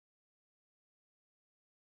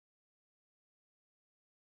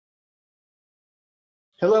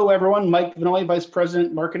Hello, everyone. Mike Vanoy, Vice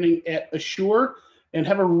President Marketing at Assure, and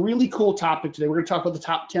have a really cool topic today. We're going to talk about the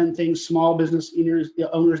top 10 things small business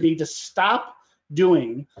owners need to stop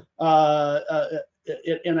doing. A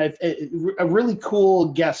really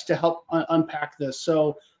cool guest to help unpack this.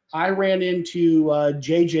 So I ran into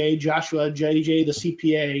Joshua, JJ, the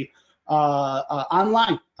CPA,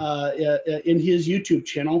 online in his YouTube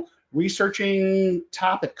channel, researching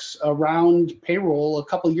topics around payroll a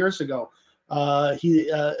couple years ago.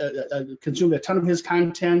 He consumed a ton of his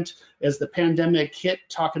content as the pandemic hit,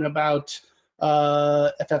 talking about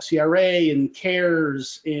FFCRA and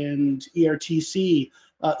CARES and ERTC.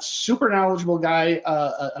 Super knowledgeable guy.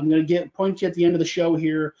 I'm going to point you at the end of the show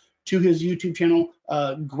here to his YouTube channel.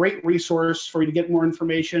 Great resource for you to get more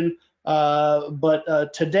information.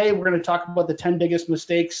 But today we're going to talk about the 10 biggest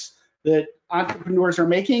mistakes that entrepreneurs are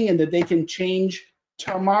making and that they can change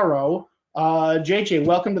tomorrow. JJ,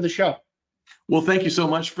 welcome to the show. Well, thank you so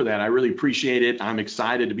much for that. I really appreciate it. I'm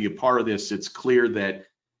excited to be a part of this. It's clear that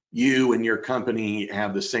you and your company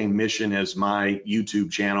have the same mission as my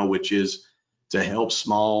YouTube channel, which is to help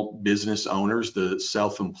small business owners, the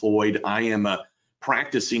self-employed. I am a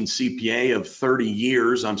practicing CPA of 30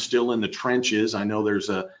 years. I'm still in the trenches. I know there's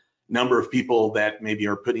a number of people that maybe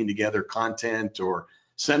are putting together content or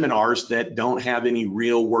seminars that don't have any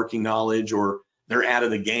real working knowledge, or they're out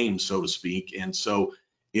of the game, so to speak. And so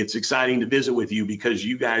it's exciting to visit with you because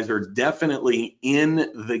you guys are definitely in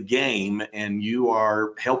the game and you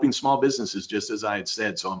are helping small businesses, just as I had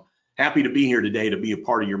said. So I'm happy to be here today to be a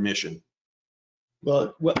part of your mission.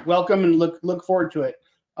 Well, welcome and look forward to it.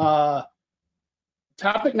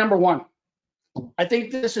 Topic number one. I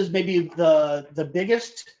think this is maybe the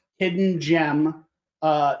biggest hidden gem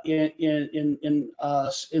in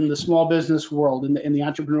the small business world, in the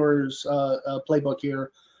entrepreneur's playbook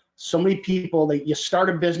here. So many people that you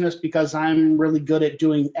start a business because I'm really good at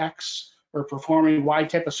doing X or performing Y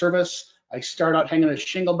type of service. I start out hanging a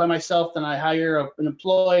shingle by myself, then I hire an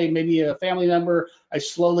employee, maybe a family member. I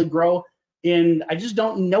slowly grow, and I just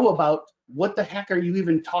don't know about what the heck are you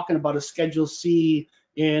even talking about a Schedule C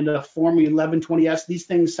and a Form 1120S. These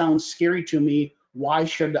things sound scary to me. Why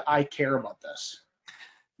should I care about this?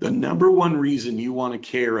 The number one reason you want to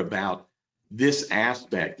care about this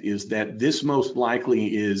aspect is that this most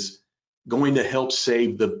likely is going to help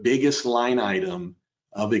save the biggest line item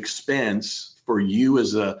of expense for you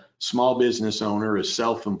as a small business owner, as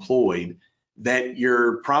self-employed, that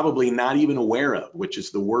you're probably not even aware of, which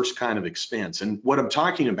is the worst kind of expense. And what I'm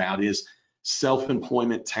talking about is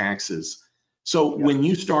self-employment taxes. So when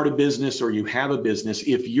you start a business or you have a business,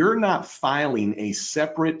 if you're not filing a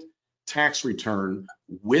separate tax return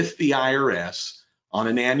with the IRS on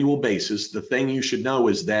an annual basis, the thing you should know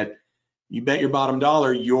is that you bet your bottom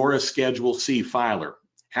dollar you're a Schedule C filer.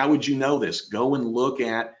 How would you know this? Go and look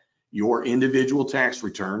at your individual tax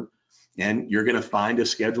return, and you're going to find a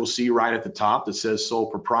Schedule C right at the top that says sole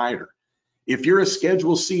proprietor. If you're a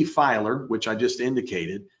Schedule C filer, which I just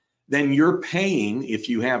indicated, then you're paying, if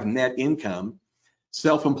you have net income,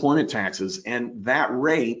 self-employment taxes, and that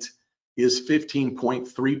rate is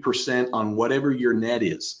 15.3% on whatever your net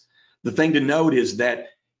is. The thing to note is that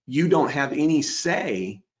you don't have any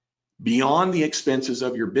say beyond the expenses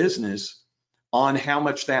of your business on how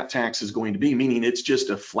much that tax is going to be, meaning it's just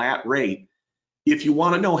a flat rate. If you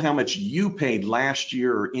want to know how much you paid last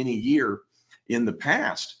year or any year in the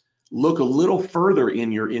past, look a little further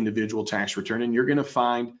in your individual tax return and you're going to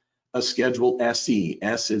find a Schedule SE.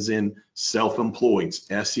 S is in self-employed,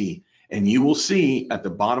 SE. And you will see at the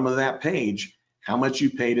bottom of that page how much you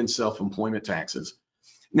paid in self-employment taxes.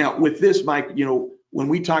 Now, with this, Mike, when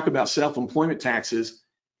we talk about self-employment taxes,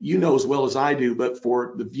 you know as well as I do, but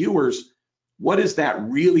for the viewers, what does that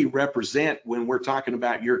really represent when we're talking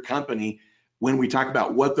about your company, when we talk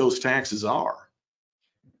about what those taxes are?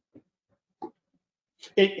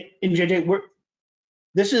 In JJ,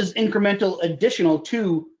 this is incremental additional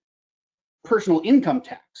to personal income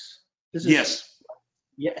tax. Yes.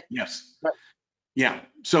 Yeah. Yes. Right. Yeah.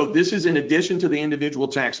 So this is in addition to the individual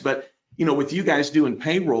tax, but with you guys doing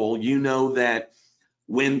payroll, you know that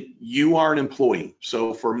when you are an employee,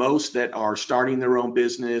 so for most that are starting their own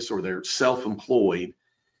business or they're self-employed,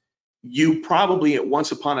 you probably at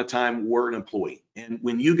once upon a time were an employee. And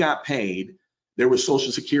when you got paid, there was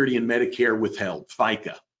Social Security and Medicare withheld,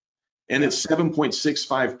 FICA, and it's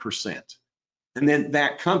 7.65%. And then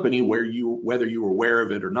that company, whether you were aware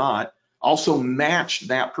of it or not, also matched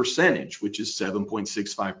that percentage, which is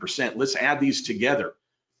 7.65%. Let's add these together.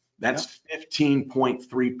 That's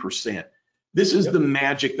 15.3%. This is the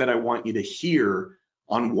magic that I want you to hear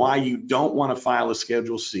on why you don't want to file a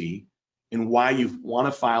Schedule C and why you want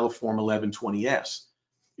to file a Form 1120S.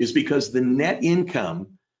 is because the net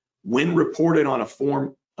income, when reported on a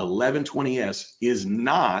Form 1120S, is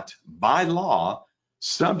not by law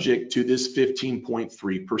subject to this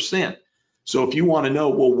 15.3%. So if you want to know,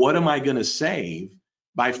 well, what am I going to save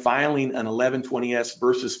by filing an 1120S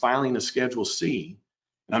versus filing a Schedule C?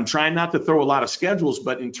 And I'm trying not to throw a lot of schedules,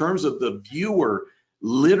 but in terms of the viewer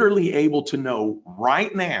literally able to know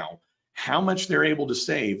right now how much they're able to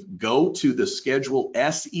save, go to the Schedule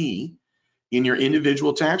SE in your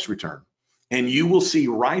individual tax return, and you will see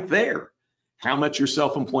right there how much your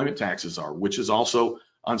self-employment taxes are, which is also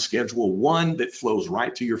on Schedule 1 that flows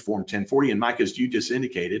right to your Form 1040. And Mike, as you just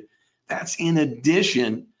indicated, that's in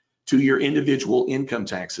addition to your individual income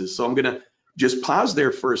taxes. So I'm going to just pause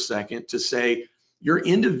there for a second to say your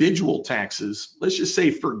individual taxes, let's just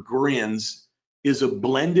say for grins, is a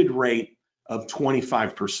blended rate of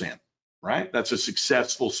 25%, right? That's a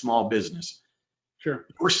successful small business. Sure.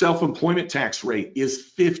 Your self-employment tax rate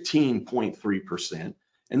is 15.3%.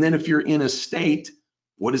 And then if you're in a state,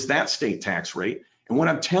 what is that state tax rate? And what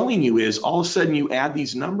I'm telling you is all of a sudden you add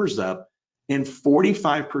these numbers up and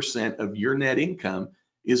 45% of your net income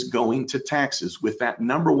is going to taxes with that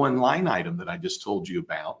number one line item that I just told you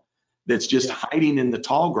about that's just hiding in the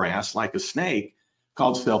tall grass like a snake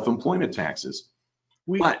called self-employment taxes.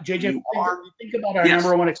 JJ, we think about our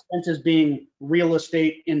number one expenses being real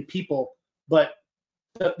estate and people, but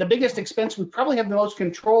the biggest expense we probably have the most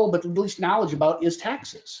control, but the least knowledge about is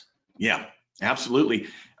taxes. Yeah, absolutely.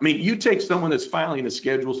 I mean, you take someone that's filing a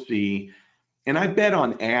Schedule C, and I bet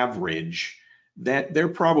on average that they're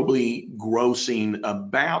probably grossing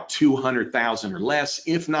about 200,000 or less,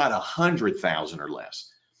 if not 100,000 or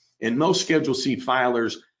less. And most Schedule C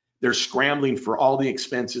filers, they're scrambling for all the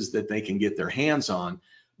expenses that they can get their hands on.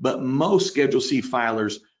 But most Schedule C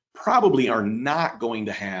filers probably are not going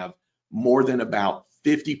to have more than about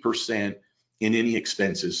 50% in any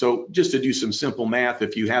expenses. So just to do some simple math,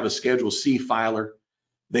 if you have a Schedule C filer,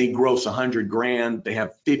 they gross 100 grand, they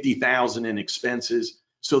have 50,000 in expenses,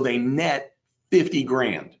 so they net 50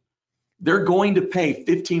 grand. They're going to pay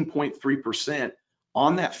 15.3%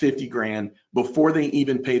 on that 50 grand before they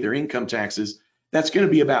even pay their income taxes. That's going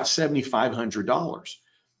to be about $7,500.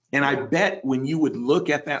 And I bet when you would look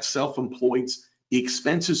at that self-employed's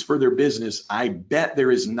expenses for their business, I bet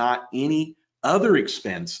there is not any other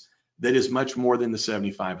expense that is much more than the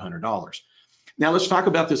 $7,500. Now let's talk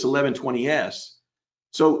about this 1120S.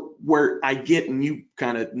 So where I get, and you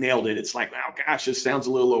kind of nailed it, it's like, oh gosh, this sounds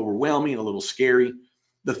a little overwhelming, a little scary.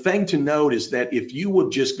 The thing to note is that if you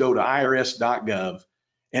would just go to irs.gov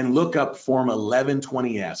and look up Form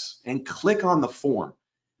 1120S and click on the form,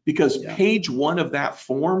 because page 1 of that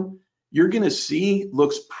form, you're going to see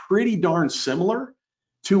looks pretty darn similar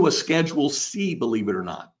to a Schedule C, believe it or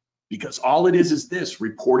not, because all it is this,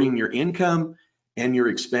 reporting your income and your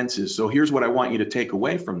expenses. So here's what I want you to take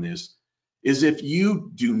away from this is if you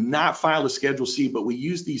do not file a Schedule C, but we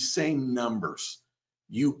use these same numbers,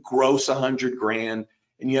 you gross 100 grand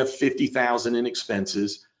and you have 50,000 in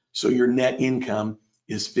expenses, so your net income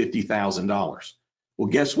is $50,000. Well,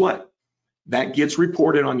 guess what? That gets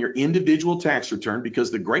reported on your individual tax return, because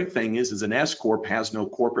the great thing is an S Corp has no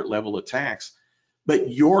corporate level of tax,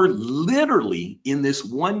 but you're literally in this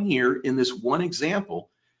 1 year, in this one example,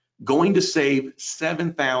 going to save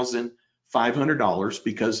 $7,500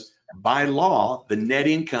 because by law, the net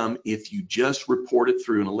income, if you just report it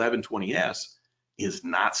through an 1120S, is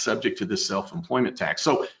not subject to this self-employment tax.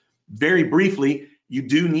 So very briefly, you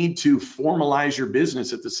do need to formalize your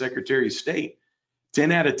business at the Secretary of State.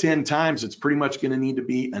 10 out of 10 times, it's pretty much going to need to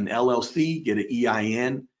be an LLC, get an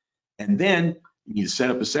EIN, and then you need to set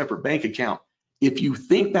up a separate bank account. If you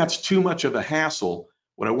think that's too much of a hassle,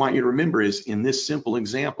 what I want you to remember is in this simple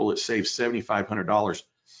example, it saves $7,500.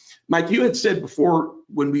 Mike, you had said before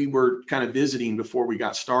when we were kind of visiting before we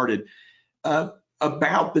got started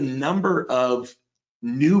about the number of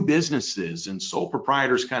new businesses and sole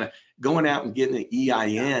proprietors kind of going out and getting an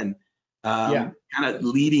EIN, kind of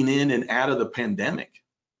leading in and out of the pandemic.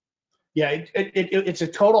 Yeah, it's a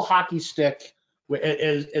total hockey stick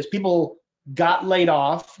as people got laid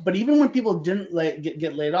off. But even when people didn't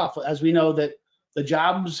get laid off, as we know that the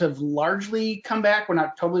jobs have largely come back. We're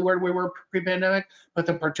not totally where we were pre-pandemic, but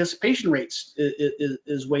the participation rates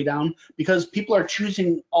is way down because people are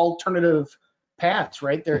choosing alternative paths,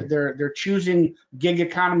 right? They're choosing gig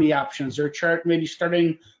economy options. They're maybe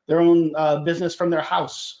starting their own business from their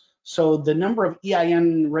house. So the number of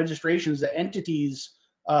EIN registrations, the entities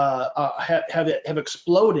have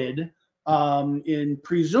exploded. And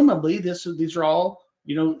presumably these are all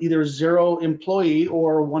either zero employee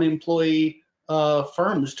or one employee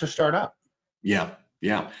firms to start up. Yeah.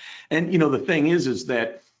 And the thing is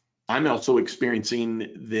that I'm also experiencing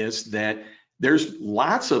this, that there's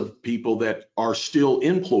lots of people that are still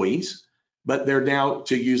employees, but they're now,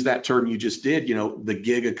 to use that term you just did, the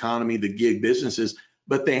gig economy, the gig businesses,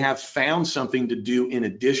 but they have found something to do in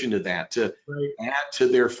addition to that to Right. add to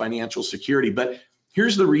their financial security. But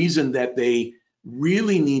here's the reason that they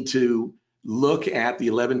really need to look at the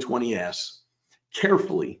 1120S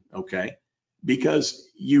carefully, okay? Because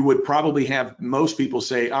you would probably have most people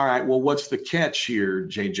say, all right, well, what's the catch here,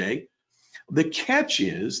 JJ? The catch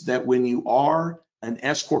is that when you are an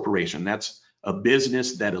S corporation, that's a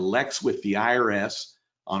business that elects with the IRS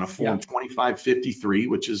on a form 2553,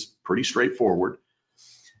 which is pretty straightforward,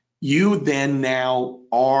 you then now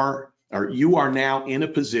are, or you are now in a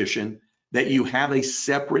position that you have a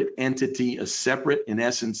separate entity, a separate, in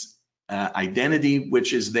essence, identity,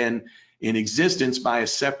 which is then in existence by a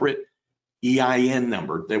separate EIN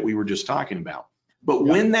number that we were just talking about. But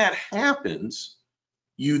when that happens,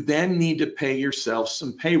 you then need to pay yourself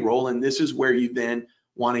some payroll. And this is where you then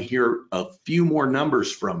want to hear a few more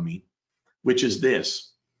numbers from me, which is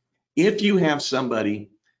this. If you have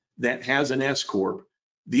somebody that has an S Corp,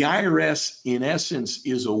 the IRS, in essence,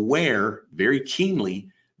 is aware very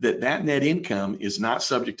keenly that that net income is not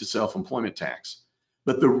subject to self-employment tax.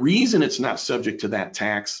 But the reason it's not subject to that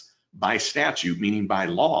tax by statute, meaning by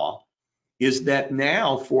law, is that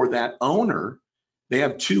now for that owner, they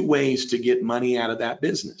have two ways to get money out of that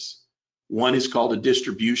business. One is called a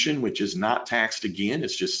distribution, which is not taxed again.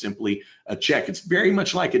 It's just simply a check. It's very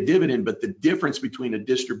much like a dividend, but the difference between a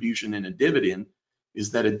distribution and a dividend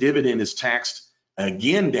is that a dividend is taxed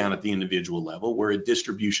again down at the individual level, where a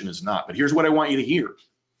distribution is not. But here's what I want you to hear.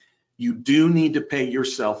 You do need to pay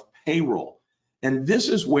yourself payroll. And this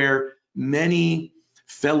is where many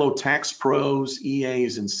fellow tax pros,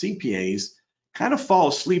 EAs, and CPAs kind of fall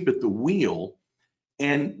asleep at the wheel.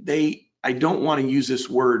 And I don't want to use this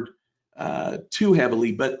word too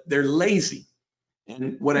heavily, but they're lazy.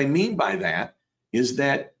 And what I mean by that is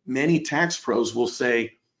that many tax pros will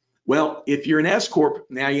say, well, if you're an S Corp,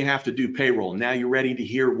 now you have to do payroll. Now you're ready to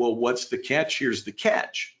hear, well, what's the catch? Here's the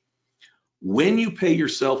catch. When you pay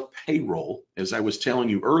yourself payroll, as I was telling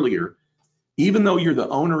you earlier, even though you're the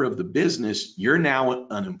owner of the business, you're now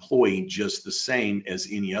an employee just the same as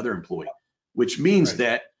any other employee, which means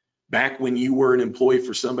that back when you were an employee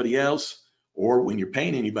for somebody else, or when you're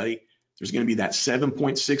paying anybody, there's going to be that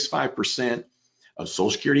 7.65% of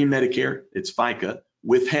Social Security and Medicare, it's FICA,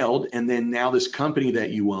 withheld. And then now this company that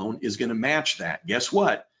you own is going to match that. Guess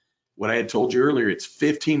what? What I had told you earlier, it's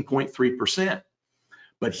 15.3%.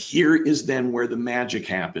 But here is then where the magic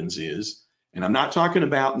happens is, and I'm not talking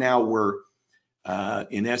about now we're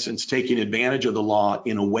in essence taking advantage of the law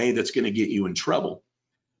in a way that's going to get you in trouble,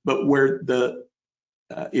 but where the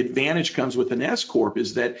advantage comes with an S Corp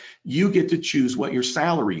is that you get to choose what your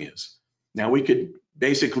salary is. Now we could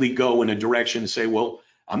basically go in a direction and say, well,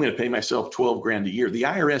 I'm going to pay myself 12 grand a year. The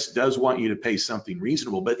IRS does want you to pay something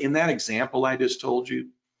reasonable, but in that example I just told you,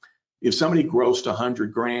 if somebody grossed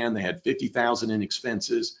 100 grand, they had 50,000 in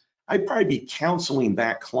expenses, I'd probably be counseling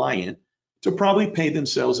that client to probably pay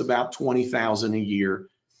themselves about 20,000 a year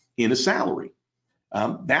in a salary.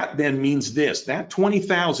 That then means this, that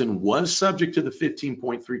 20,000 was subject to the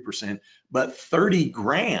 15.3%, but 30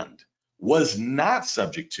 grand was not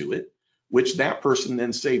subject to it, which that person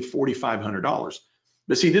then saved $4,500.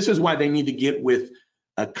 But see, this is why they need to get with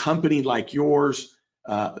a company like yours,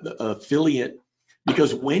 the affiliate,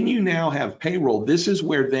 because when you now have payroll, this is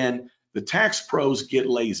where then the tax pros get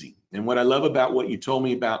lazy. And what I love about what you told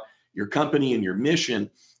me about your company and your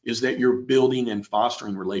mission is that you're building and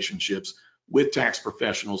fostering relationships with tax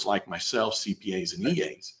professionals like myself, CPAs and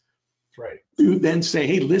EAs. Right. To then say,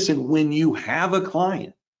 hey, listen, when you have a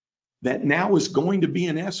client that now is going to be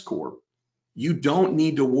an S Corp, you don't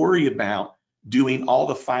need to worry about doing all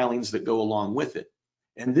the filings that go along with it.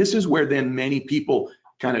 And this is where then many people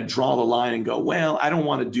kind of draw the line and go, well, I don't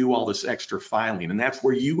want to do all this extra filing. And that's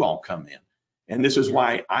where you all come in. And this is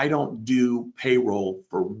why I don't do payroll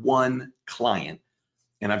for one client.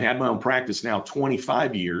 And I've had my own practice now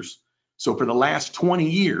 25 years. So for the last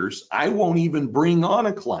 20 years, I won't even bring on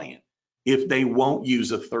a client if they won't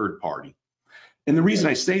use a third party. And the reason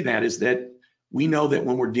I say that is that we know that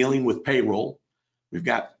when we're dealing with payroll, we've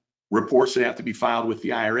got reports that have to be filed with the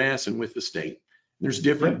IRS and with the state. There's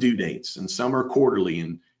different due dates, and some are quarterly,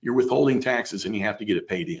 and you're withholding taxes and you have to get it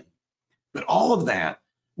paid in. But all of that,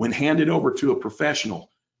 when handed over to a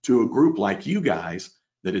professional, to a group like you guys,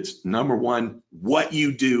 that it's number one, what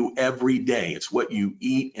you do every day. It's what you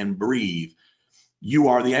eat and breathe. You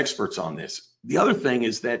are the experts on this. The other thing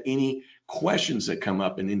is that any questions that come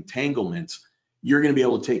up and entanglements, you're going to be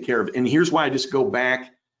able to take care of. And here's why I just go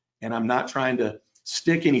back and I'm not trying to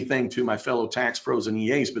stick anything to my fellow tax pros and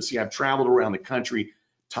EAs, but see, I've traveled around the country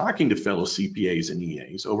talking to fellow CPAs and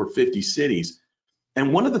EAs, over 50 cities.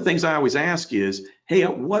 And one of the things I always ask is, hey,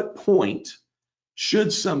 at what point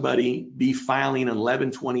should somebody be filing an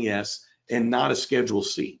 1120S and not a Schedule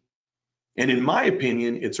C? And in my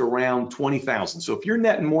opinion, it's around 20,000. So if you're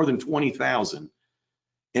netting more than 20,000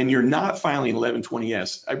 and you're not filing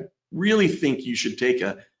 1120S, I really think you should take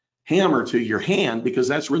a hammer to your hand, because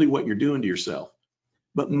that's really what you're doing to yourself.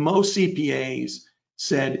 But most CPAs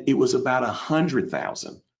said it was about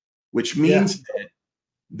 100,000, which means that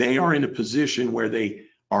they are in a position where they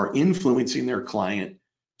are influencing their client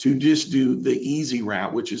to just do the easy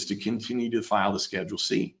route, which is to continue to file the Schedule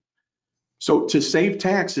C. So to save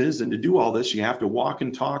taxes and to do all this, you have to walk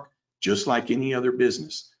and talk just like any other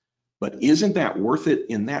business. But isn't that worth it?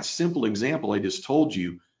 In that simple example I just told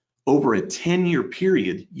you, over a 10-year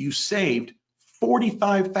period, you saved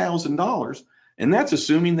 $45,000. And that's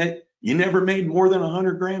assuming that you never made more than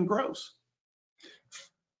 100 grand gross.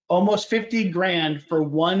 Almost 50 grand for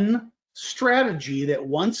one strategy that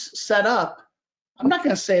once set up, I'm not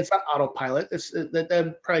going to say it's on autopilot. It's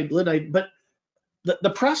that probably, but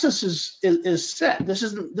the process is set. This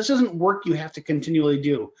isn't work you have to continually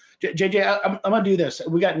do. JJ, I'm gonna do this.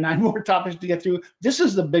 We got 9 more topics to get through. This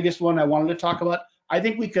is the biggest one I wanted to talk about. I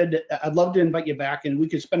think I'd love to invite you back, and we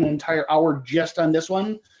could spend an entire hour just on this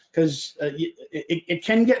one, because it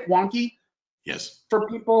can get wonky. Yes. For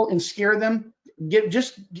people and scare them. Give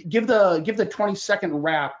the 20-second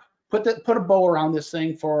wrap. Put a bow around this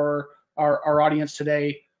thing for our audience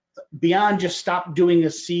today. Beyond just stop doing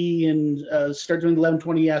a C and start doing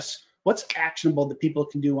 1120S, what's actionable that people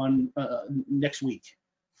can do on next week?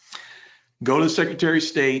 Go to the Secretary of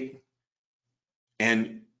State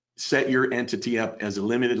and set your entity up as a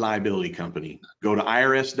limited liability company. Go to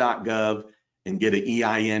irs.gov and get an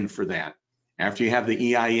EIN for that. After you have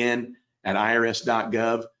the EIN at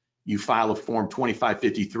irs.gov, you file a Form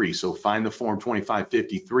 2553. So find the Form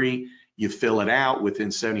 2553, you fill it out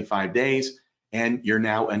within 75 days, and you're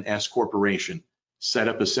now an S corporation. Set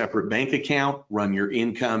up a separate bank account, run your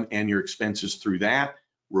income and your expenses through that,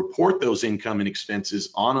 report those income and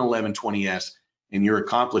expenses on 1120S, and you're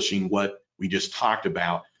accomplishing what we just talked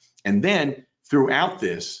about. And then throughout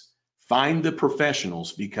this, find the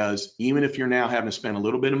professionals, because even if you're now having to spend a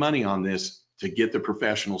little bit of money on this to get the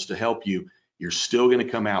professionals to help you, you're still going to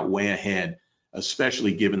come out way ahead,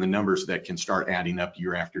 especially given the numbers that can start adding up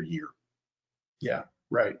year after year. Yeah,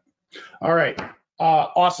 right. All right.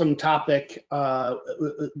 Awesome topic.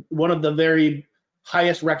 One of the very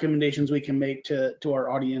highest recommendations we can make to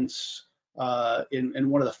our audience, in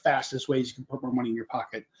one of the fastest ways you can put more money in your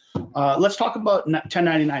pocket. Let's talk about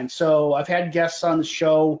 1099. So I've had guests on the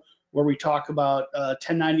show where we talk about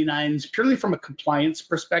 1099s purely from a compliance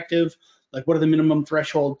perspective, like what are the minimum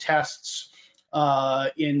threshold tests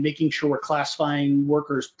in making sure we're classifying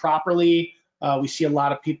workers properly. We see a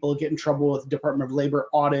lot of people get in trouble with Department of Labor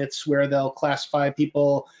audits where they'll classify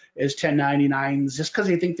people as 1099s just because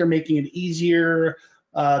they think they're making it easier.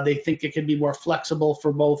 They think it can be more flexible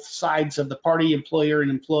for both sides of the party, employer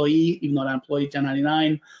and employee, even though not employee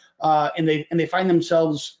 1099. And they find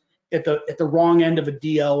themselves at the wrong end of a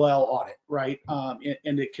DLL audit, right?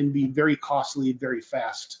 And it can be very costly, very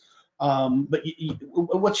fast. But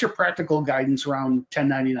what's your practical guidance around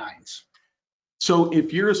 1099s? So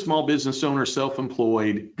if you're a small business owner,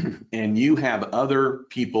 self-employed, and you have other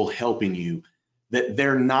people helping you, that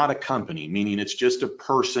they're not a company, meaning it's just a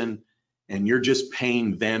person and you're just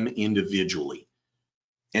paying them individually.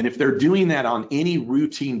 And if they're doing that on any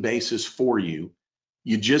routine basis for you,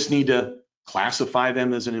 you just need to classify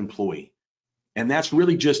them as an employee. And that's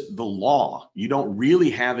really just the law. You don't really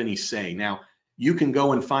have any say. Now, you can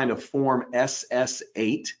go and find a form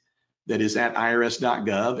SS8 that is at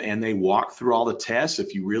irs.gov, and they walk through all the tests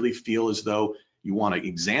if you really feel as though you want to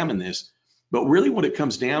examine this. But really what it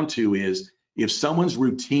comes down to is if someone's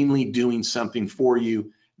routinely doing something for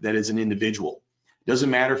you that is an individual, doesn't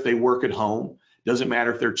matter if they work at home, doesn't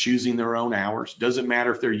matter if they're choosing their own hours, doesn't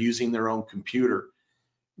matter if they're using their own computer.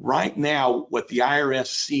 Right now, what the IRS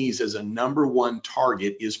sees as a #1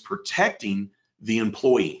 target is protecting the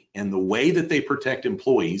employee. And the way that they protect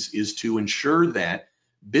employees is to ensure that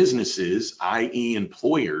businesses, i.e.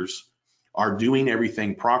 employers, are doing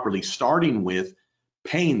everything properly, starting with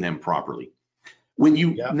paying them properly. When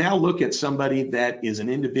you now look at somebody that is an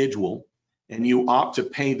individual and you opt to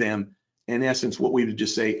pay them, in essence, what we would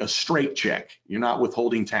just say a straight check, you're not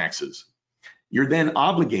withholding taxes. You're then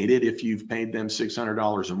obligated, if you've paid them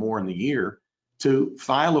 $600 or more in the year, to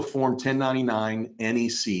file a Form 1099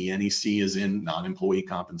 NEC. NEC is in non-employee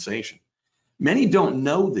compensation. Many don't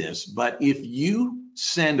know this, but if you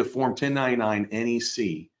send a Form 1099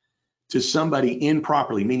 NEC to somebody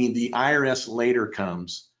improperly, meaning the IRS later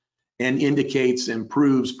comes and indicates and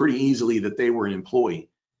proves pretty easily that they were an employee,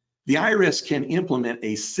 the IRS can implement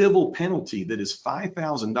a civil penalty that is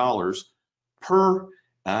 $5,000 per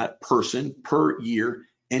person per year,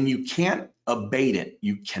 and you can't abate it.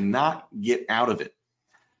 You cannot get out of it.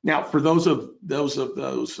 Now, for those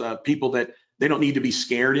people that they don't need to be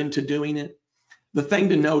scared into doing it, the thing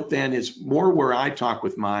to note then is more where I talk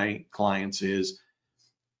with my clients is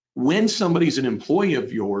when somebody's an employee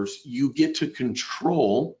of yours, you get to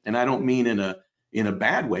control, and I don't mean in a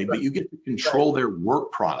bad way, but you get to control their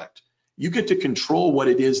work product. You get to control what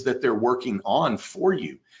it is that they're working on for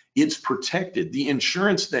you. It's protected. The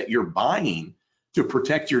insurance that you're buying to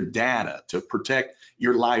protect your data, to protect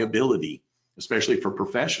your liability, especially for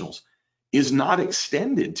professionals, is not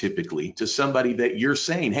extended typically to somebody that you're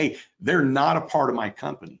saying, hey, they're not a part of my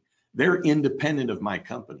company. They're independent of my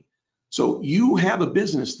company. So you have a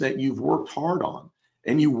business that you've worked hard on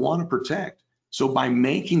and you want to protect. So by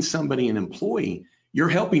making somebody an employee, you're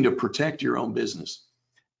helping to protect your own business.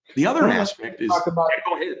 The other aspect is, go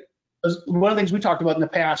ahead. One of the things we talked about in the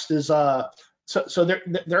past is, so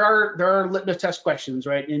there are litmus test questions,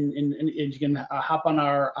 right? And you can hop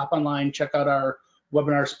online, check out our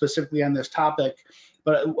webinar specifically on this topic.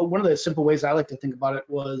 But one of the simple ways I like to think about it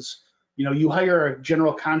was, you hire a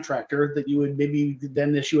general contractor that you would maybe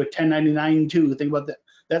then issue a 1099 to. Think about that.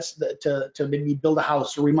 That's to maybe build a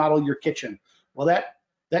house or remodel your kitchen. Well,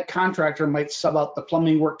 that contractor might sub out the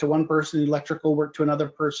plumbing work to one person, electrical work to another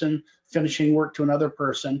person, finishing work to another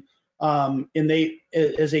person. And they,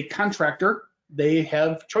 as a contractor, they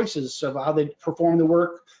have choices of how they perform the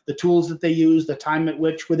work, the tools that they use, the time at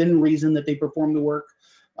which, within reason, that they perform the work.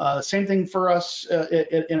 Same thing for us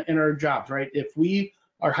in our jobs, right? If we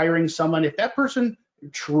are hiring someone, if that person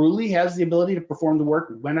truly has the ability to perform the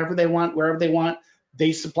work whenever they want, wherever they want,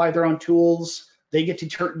 they supply their own tools, they get to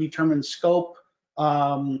determine scope.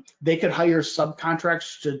 They could hire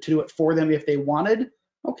subcontractors to do it for them if they wanted.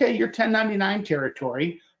 Okay, you're 1099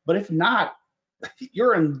 territory, but if not,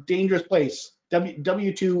 you're in a dangerous place.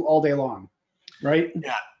 W-2 all day long, right?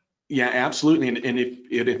 Yeah, absolutely. And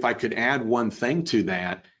if I could add one thing to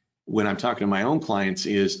that, when I'm talking to my own clients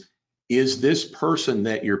is this person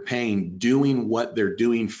that you're paying doing what they're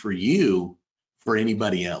doing for you for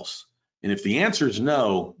anybody else? And if the answer is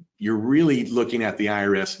no, you're really looking at the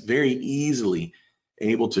IRS very easily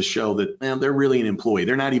able to show that, well, they're really an employee.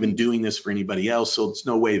 They're not even doing this for anybody else, so it's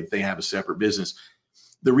no way that they have a separate business.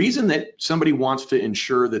 The reason that somebody wants to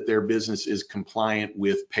ensure that their business is compliant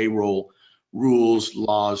with payroll rules,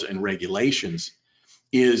 laws, and regulations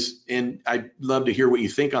is, and I'd love to hear what you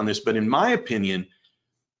think on this, but in my opinion,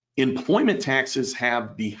 employment taxes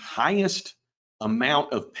have the highest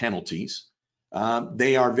amount of penalties.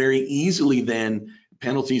 They are very easily then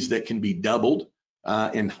penalties that can be doubled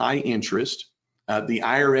and high interest. The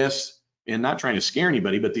IRS, and not trying to scare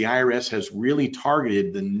anybody, but the IRS has really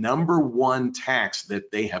targeted the number one tax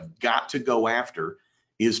that they have got to go after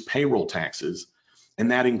is payroll taxes.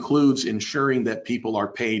 And that includes ensuring that people are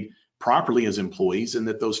paid properly as employees and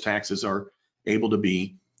that those taxes are able to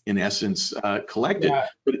be, in essence, collected. Yeah.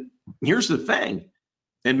 But here's the thing,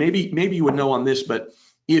 and maybe you would know on this, but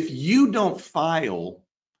if you don't file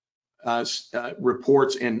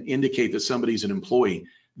reports and indicate that somebody's an employee,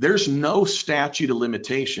 there's no statute of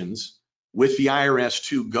limitations with the IRS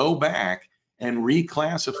to go back and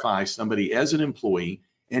reclassify somebody as an employee,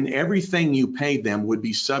 and everything you paid them would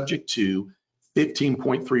be subject to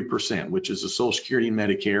 15.3%, which is the Social Security and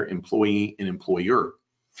Medicare employee and employer.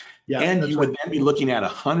 Yeah, and you would then be looking at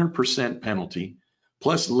 100% penalty,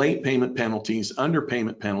 plus late payment penalties,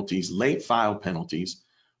 underpayment penalties, late file penalties,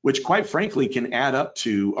 which quite frankly can add up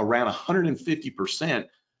to around 150%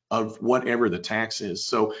 of whatever the tax is.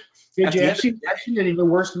 So I've seen it even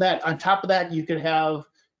worse than that. On top of that, you could have,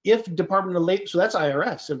 if Department of Labor, so that's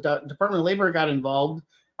IRS, if the Department of Labor got involved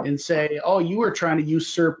and say, oh, you were trying to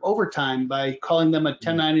usurp overtime by calling them a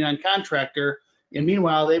 1099 contractor, and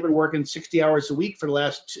meanwhile, they've been working 60 hours a week for the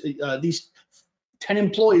last, these 10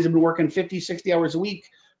 employees have been working 50, 60 hours a week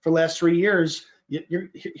for the last 3 years.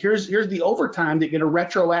 Here's the overtime that you're going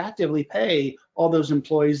to retroactively pay all those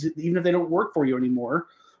employees, even if they don't work for you anymore.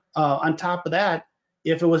 On top of that,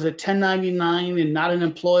 if it was a 1099 and not an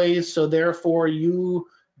employee, so therefore you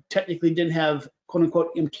technically didn't have quote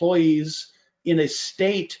unquote employees in a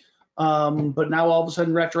state, but now all of a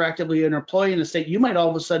sudden retroactively an employee in a state, you might all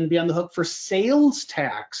of a sudden be on the hook for sales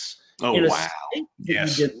tax. Oh, in a wow. State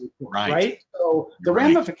Yes. report, right. So the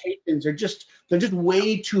ramifications are they're just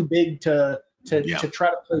way too big to to Yeah.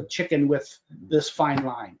 try to play chicken with this fine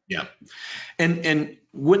line. Yeah. And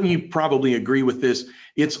wouldn't you probably agree with this?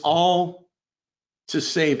 It's all to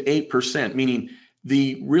save 8%, meaning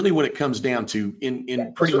really what it comes down to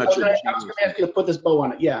in pretty much. I was going to ask you to put this bow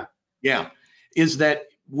on it. Yeah. Yeah. Is that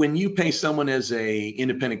when you pay someone as a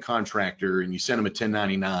independent contractor and you send them a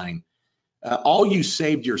 1099, all you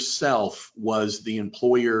saved yourself was the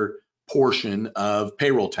employer portion of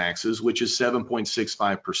payroll taxes, which is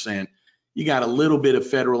 7.65%. You got a little bit of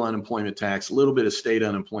federal unemployment tax, a little bit of state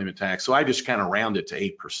unemployment tax. So I just kind of round it to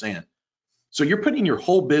 8%. So you're putting your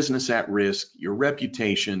whole business at risk, your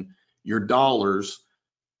reputation, your dollars,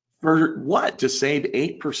 for what? To save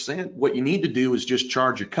 8%? What you need to do is just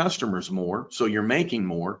charge your customers more, so you're making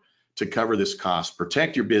more to cover this cost.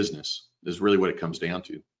 Protect your business is really what it comes down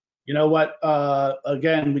to. You know what?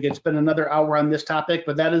 Again, we could spend another hour on this topic,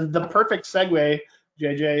 but that is the perfect segue,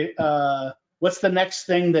 JJ. What's the next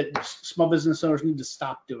thing that small business owners need to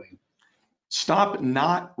stop doing? Stop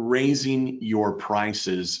not raising your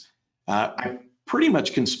prices. I pretty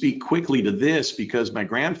much can speak quickly to this because my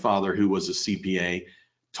grandfather, who was a CPA,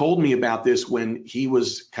 told me about this when he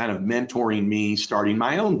was kind of mentoring me starting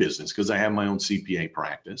my own business, because I have my own CPA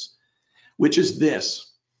practice, which is this.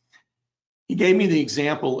 He gave me the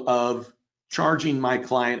example of charging my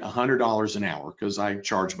client $100 an hour because I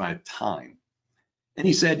charge by time. And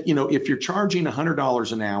he said, if you're charging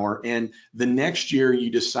 $100 an hour and the next year you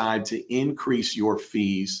decide to increase your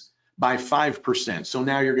fees by 5%, so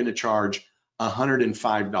now you're going to charge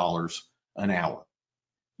 $105 an hour,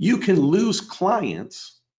 you can lose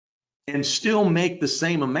clients and still make the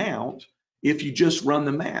same amount if you just run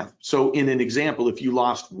the math. So in an example, if you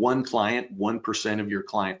lost one client, 1% of your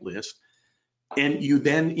client list, and you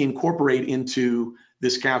then incorporate into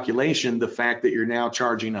this calculation the fact that you're now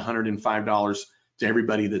charging $105 to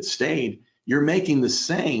everybody that stayed, you're making the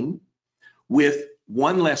same with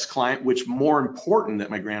one less client, which more important that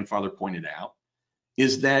my grandfather pointed out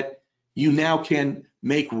is that you now can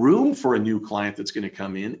make room for a new client that's going to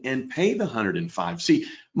come in and pay the $105. See,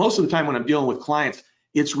 most of the time when I'm dealing with clients,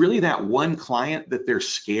 it's really that one client that they're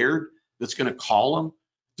scared that's going to call them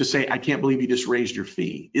to say, I can't believe you just raised your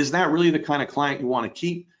fee. Is that really the kind of client you want to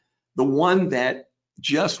keep? The one that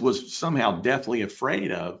just was somehow deathly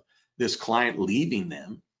afraid of this client leaving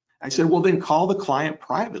them. I said, well, then call the client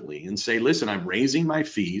privately and say, listen, I'm raising my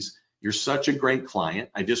fees. You're such a great client.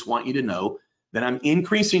 I just want you to know that I'm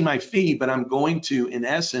increasing my fee, but I'm going to, in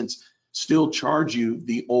essence, still charge you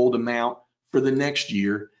the old amount for the next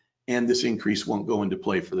year, and this increase won't go into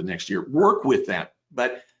play for the next year. Work with that,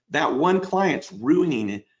 but that one client's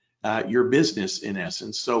ruining your business in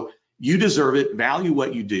essence. So you deserve it, value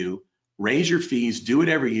what you do, raise your fees, do it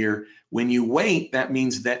every year. When you wait, that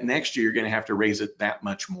means that next year you're going to have to raise it that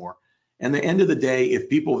much more. And at the end of the day, if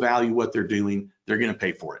people value what they're doing, they're going to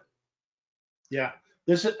pay for it. Yeah.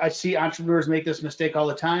 I see entrepreneurs make this mistake all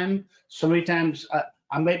the time. So many times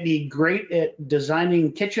I might be great at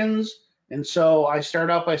designing kitchens. And so I start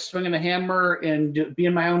out by swinging a hammer and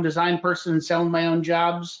being my own design person and selling my own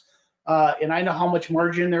jobs. And I know how much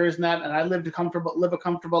margin there is in that. And I live a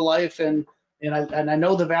comfortable life. And I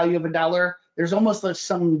know the value of a dollar. There's almost like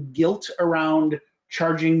some guilt around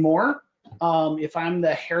charging more. If I'm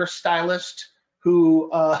the hairstylist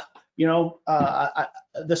who,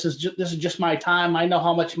 this is just my time. I know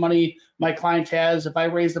how much money my client has. If I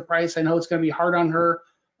raise the price, I know it's going to be hard on her.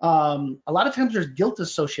 A lot of times there's guilt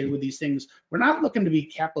associated with these things. We're not looking to be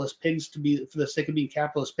capitalist pigs for the sake of being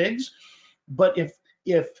capitalist pigs. But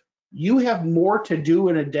if you have more to do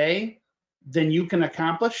in a day than you can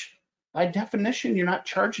accomplish, by definition, you're not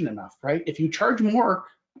charging enough, right? If you charge more,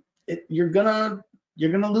 you're gonna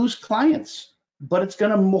lose clients, but it's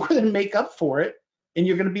gonna more than make up for it. And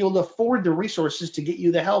you're going to be able to afford the resources to get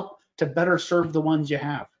you the help to better serve the ones you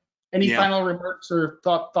have. Any final remarks or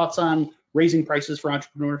thoughts on raising prices for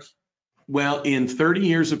entrepreneurs? Well, in 30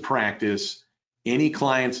 years of practice, any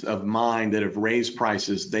clients of mine that have raised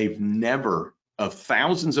prices, of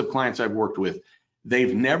thousands of clients I've worked with,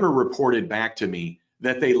 they've never reported back to me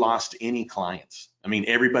that they lost any clients. I mean,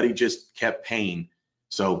 everybody just kept paying.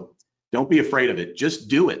 So don't be afraid of it. Just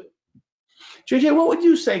do it. JJ, what would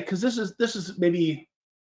you say? Because this is maybe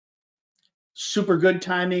super good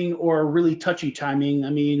timing or really touchy timing.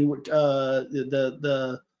 I mean,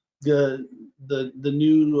 the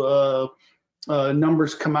new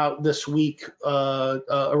numbers come out this week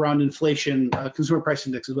around inflation, consumer price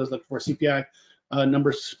index is what I was looking for, CPI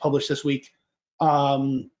numbers published this week.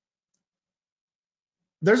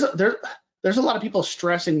 There's a lot of people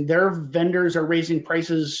stressing their vendors are raising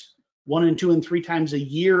prices 1 and 2 and 3 times a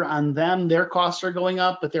year on them. Their costs are going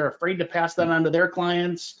up, but they're afraid to pass that on to their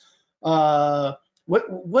clients.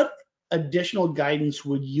 What additional guidance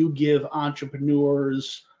would you give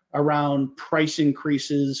entrepreneurs around price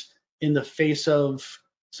increases in the face of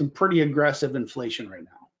some pretty aggressive inflation right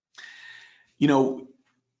now? You know,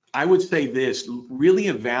 I would say this, really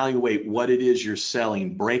evaluate what it is you're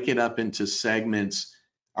selling, break it up into segments.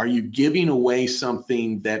 Are you giving away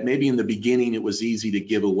something that maybe in the beginning it was easy to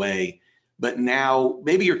give away, but now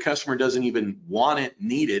maybe your customer doesn't even want it,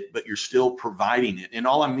 need it, but you're still providing it? And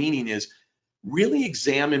all I'm meaning is really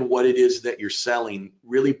examine what it is that you're selling,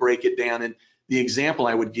 really break it down. And the example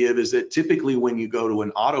I would give is that typically when you go to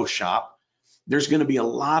an auto shop, there's going to be a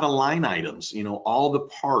lot of line items, all the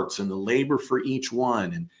parts and the labor for each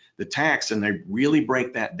one and the tax, and they really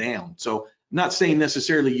break that down. So I'm not saying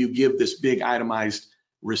necessarily you give this big itemized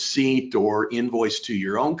receipt or invoice to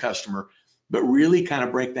your own customer, but really kind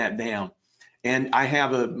of break that down. And I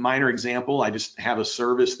have a minor example. I just have a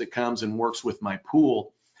service that comes and works with my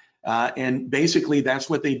pool. And basically that's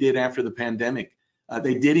what they did after the pandemic.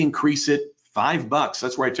 They did increase it $5.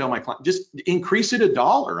 That's where I tell my client, just increase it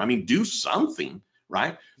 $1. I mean, do something,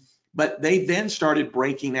 right? But they then started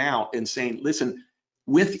breaking out and saying, listen,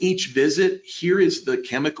 with each visit, here is the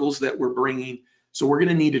chemicals that we're bringing. So we're going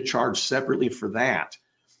to need to charge separately for that.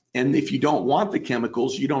 And if you don't want the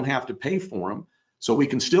chemicals, you don't have to pay for them. So we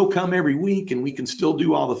can still come every week and we can still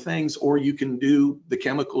do all the things, or you can do the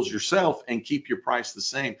chemicals yourself and keep your price the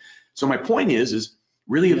same. So my point is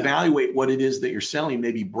really evaluate what it is that you're selling,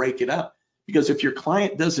 maybe break it up. Because if your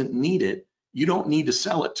client doesn't need it, you don't need to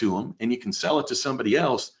sell it to them, and you can sell it to somebody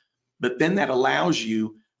else. But then that allows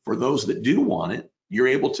you, for those that do want it, you're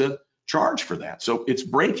able to charge for that. So it's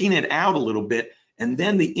breaking it out a little bit, and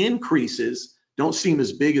then the increases don't seem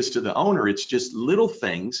as big as to the owner. It's just little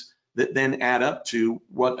things that then add up to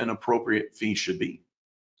what an appropriate fee should be.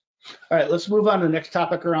 All right, let's move on to the next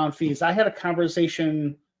topic around fees. I had a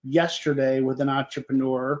conversation yesterday with an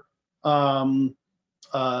entrepreneur, and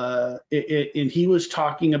he was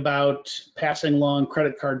talking about passing along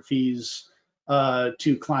credit card fees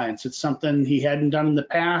to clients. It's something he hadn't done in the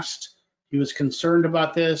past. He was concerned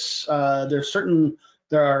about this. There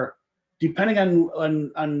are, depending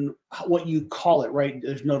on what you call it, right?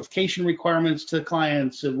 There's notification requirements to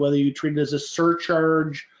clients, whether you treat it as a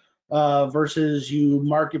surcharge versus you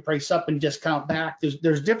mark your price up and discount back.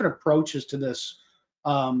 There's different approaches to this.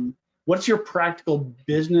 What's your practical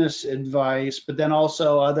business advice, but then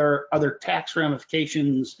also other tax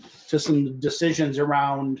ramifications to some decisions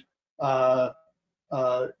around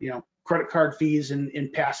credit card fees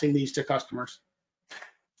and passing these to customers?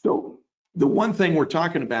 So the one thing we're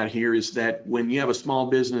talking about here is that when you have a small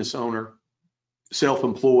business owner,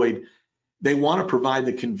 self-employed, they want to provide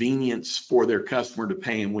the convenience for their customer to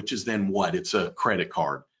pay them, which is then what? It's a credit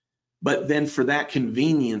card. But then for that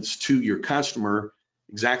convenience to your customer,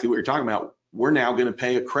 exactly what you're talking about, we're now going to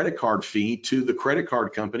pay a credit card fee to the credit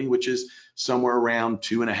card company, which is somewhere around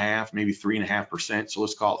 2.5%, maybe 3.5%. So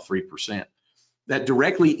let's call it 3%. That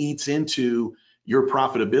directly eats into your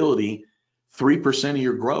profitability, 3% of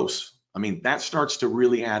your gross. I mean, that starts to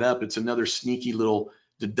really add up. It's another sneaky little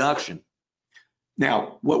deduction.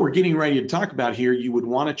 Now, what we're getting ready to talk about here, you would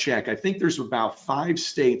want to check. I think there's about 5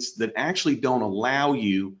 states that actually don't allow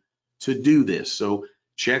you to do this. So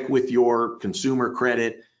check with your consumer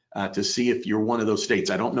credit to see if you're one of those states.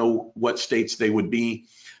 I don't know what states they would be,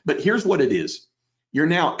 but here's what it is. You're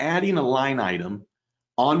now adding a line item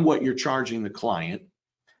on what you're charging the client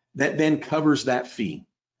that then covers that fee.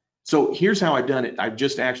 So here's how I've done it. I've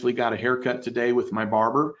just actually got a haircut today with my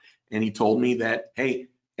barber, and he told me that, hey,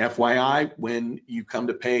 FYI, when you come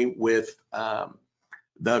to pay with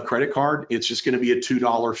the credit card, it's just going to be a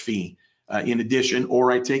 $2 fee in addition,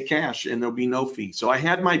 or I take cash and there'll be no fee. So I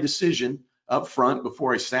had my decision up front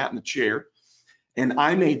before I sat in the chair, and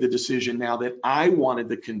I made the decision now that I wanted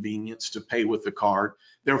the convenience to pay with the card.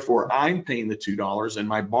 Therefore, I'm paying the $2, and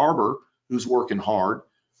my barber, who's working hard,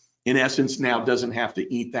 in essence now doesn't have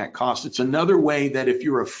to eat that cost. It's another way that if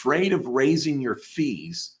you're afraid of raising your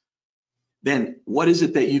fees, then what is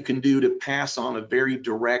it that you can do to pass on a very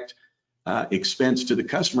direct expense to the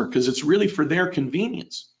customer? Because it's really for their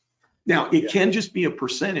convenience. Now, it can just be a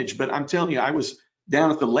percentage, but I'm telling you, I was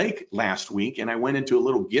down at the lake last week and I went into a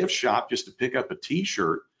little gift shop just to pick up a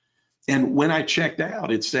t-shirt. And when I checked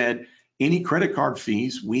out, it said, any credit card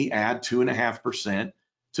fees, we add 2.5%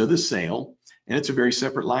 to the sale, and it's a very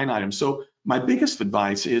separate line item. So my biggest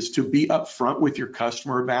advice is to be upfront with your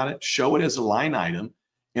customer about it, show it as a line item,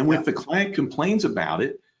 and when the client complains about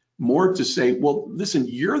it, more to say, well, listen,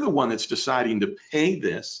 you're the one that's deciding to pay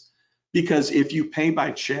this, because if you pay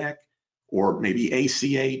by check or maybe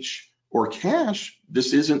ACH or cash,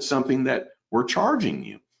 this isn't something that we're charging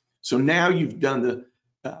you. So now you've done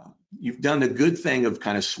the good thing of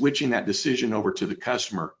kind of switching that decision over to the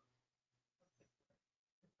customer.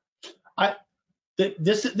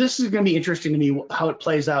 This is going to be interesting to me how it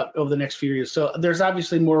plays out over the next few years. So there's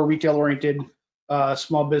obviously more retail oriented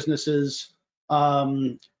small businesses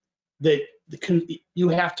that you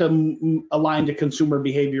have to align to consumer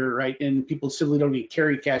behavior, right? And people simply don't even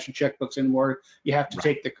carry cash and checkbooks anymore. You have to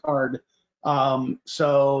take the card.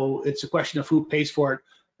 So it's a question of who pays for it.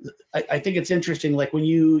 I think it's interesting. Like when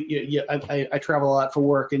I travel a lot for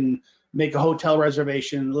work and make a hotel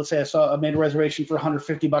reservation. Let's say I made a reservation for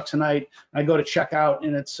 $150 a night. I go to check out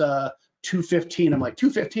and it's $215. I'm like,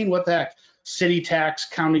 $215? What the heck? City tax,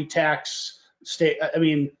 county tax, state. I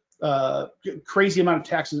mean, crazy amount of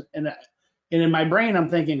taxes. And in my brain, I'm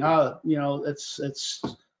thinking, it's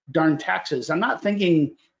darn taxes. I'm not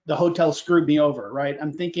thinking the hotel screwed me over, right?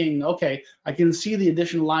 I'm thinking, okay, I can see the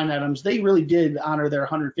additional line items. They really did honor their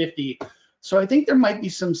 150. So I think there might be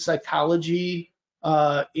some psychology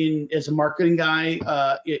as a marketing guy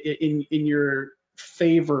in your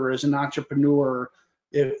favor as an entrepreneur.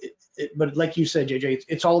 But like you said, JJ,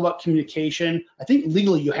 it's all about communication. I think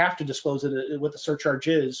legally you have to disclose what the surcharge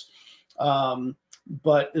is.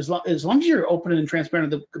 But as long as you're open and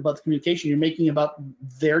transparent about the communication, you're making about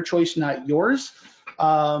their choice, not yours.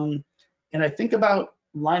 And I think about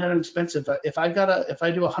line item expense. If I got a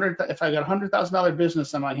 $100,000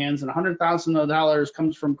 business on my hands and $100,000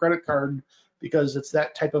 comes from credit card because it's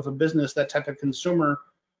that type of a business, that type of consumer,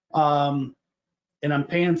 and I'm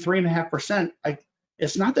paying 3.5%.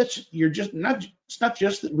 It's not that it's not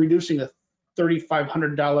just reducing a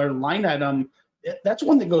 $3,500 line item. That's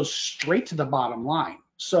one that goes straight to the bottom line.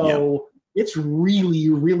 So It's really,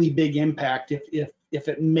 really big impact if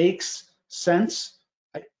it makes sense.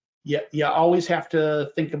 You always have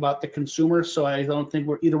to think about the consumer. So I don't think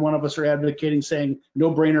either one of us are advocating saying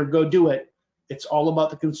no brainer, go do it. It's all about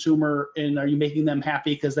the consumer and are you making them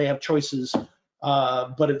happy because they have choices?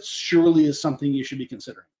 But it surely is something you should be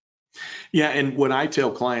considering. Yeah, and what I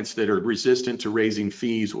tell clients that are resistant to raising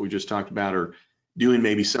fees, what we just talked about, or doing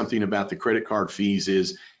maybe something about the credit card fees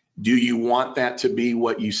is, do you want that to be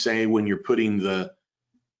what you say when you're putting the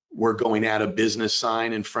 "we're going out of business"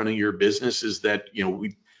 sign in front of your business? Is that,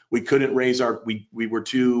 we couldn't raise we were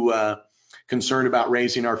too concerned about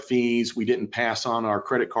raising our fees. We didn't pass on our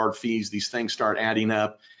credit card fees. These things start adding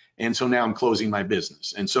up. And so now I'm closing my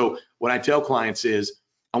business. And so what I tell clients is,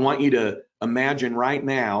 I want you to imagine right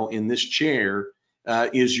now in this chair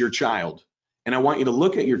is your child. And I want you to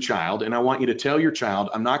look at your child and I want you to tell your child,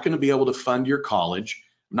 I'm not going to be able to fund your college.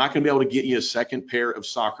 I'm not going to be able to get you a second pair of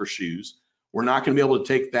soccer shoes. We're not going to be able to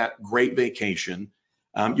take that great vacation.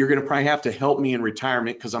 You're going to probably have to help me in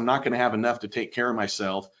retirement because I'm not going to have enough to take care of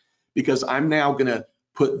myself, because I'm now going to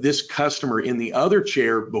put this customer in the other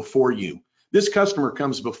chair before you. This customer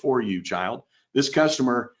comes before you, child. This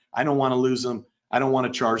customer, I don't want to lose them. I don't want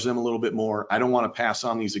to charge them a little bit more. I don't want to pass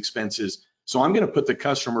on these expenses. So I'm going to put the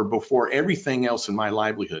customer before everything else in my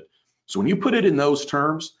livelihood. So when you put it in those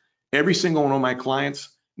terms, every single one of my clients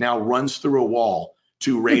now runs through a wall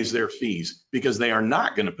to raise their fees, because they are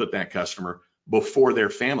not going to put that customer before their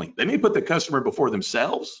family. They may put the customer before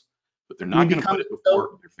themselves, but they're not going to put it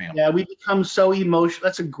before their family. Yeah, we become so emotional.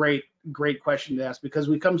 That's a great question to ask, because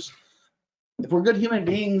if we're good human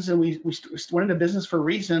beings and we went into business for a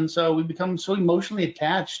reason, so we become so emotionally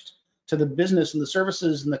attached to the business and the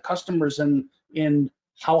services and the customers and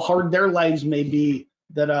how hard their lives may be,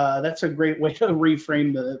 that that's a great way to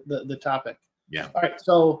reframe the topic. Yeah. All right.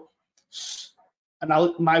 So,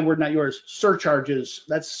 and my word, not yours, surcharges.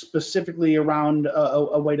 That's specifically around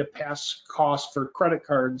a way to pass costs for credit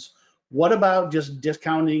cards. What about just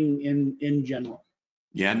discounting in general?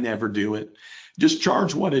 Yeah, never do it. Just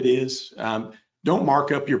charge what it is. Don't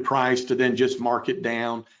mark up your price to then just mark it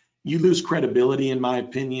down. You lose credibility, in my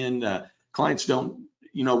opinion. Clients don't,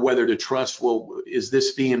 whether to trust, well, is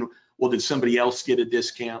this fee, and well, did somebody else get a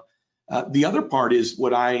discount? The other part is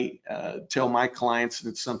what I tell my clients,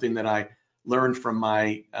 and it's something that I learned from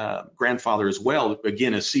my grandfather as well,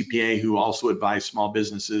 again, a CPA who also advised small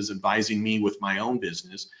businesses, advising me with my own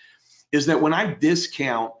business, is that when I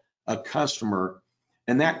discount a customer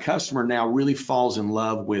and that customer now really falls in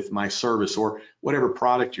love with my service or whatever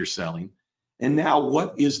product you're selling, and now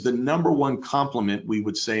what is the number one compliment we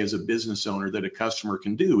would say as a business owner that a customer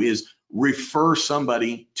can do is refer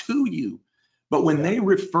somebody to you. But when they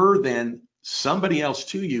refer then somebody else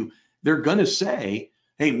to you, they're going to say,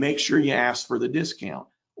 hey, make sure you ask for the discount,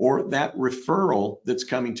 or that referral that's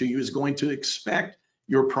coming to you is going to expect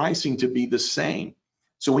your pricing to be the same.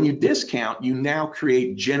 So when you discount, you now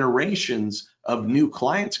create generations of new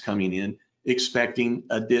clients coming in, expecting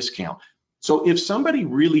a discount. So if somebody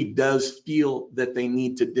really does feel that they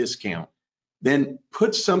need to discount, then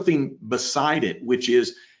put something beside it, which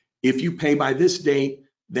is, if you pay by this date,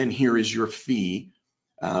 then here is your fee.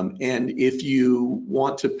 And if you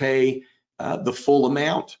want to pay the full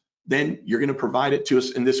amount, then you're going to provide it to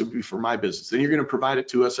us. And this would be for my business. Then you're going to provide it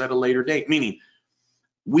to us at a later date. Meaning,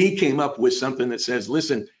 we came up with something that says,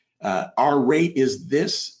 listen, our rate is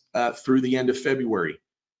this through the end of February.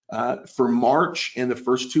 For March and the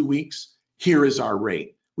first 2 weeks, here is our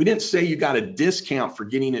rate. We didn't say you got a discount for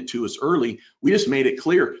getting it to us early. We just made it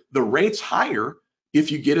clear the rate's higher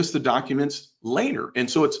if you get us the documents later. And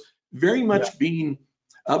so it's very much being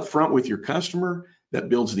upfront with your customer that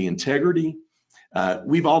builds the integrity.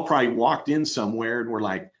 We've all probably walked in somewhere and we're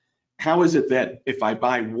like, how is it that if I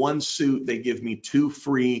buy one suit, they give me 2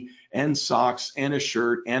 free and socks and a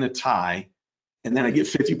shirt and a tie, and then I get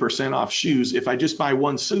 50% off shoes if I just buy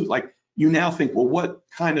one suit? Like, you now think, well, what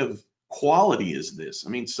kind of quality is this? I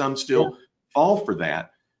mean, some still fall for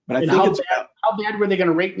that, but I think how bad were they going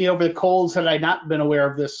to rake me over the coals had I not been aware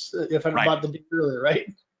of this, if I bought the day earlier,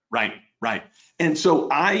 right? Right. And so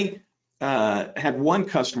I had one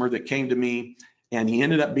customer that came to me, and he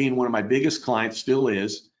ended up being one of my biggest clients, still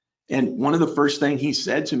is. And one of the first things he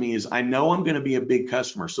said to me is, I know I'm going to be a big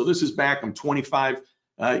customer. So this is back, I'm 25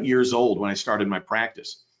 years old when I started my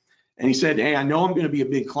practice. And he said, hey, I know I'm going to be a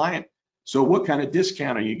big client. So what kind of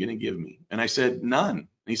discount are you going to give me? And I said, none. And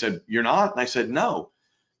he said, you're not? And I said, no.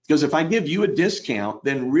 Because if I give you a discount,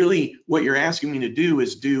 then really what you're asking me to do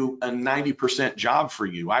is do a 90% job for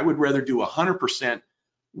you. I would rather do 100%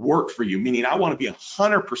 work for you, meaning I want to be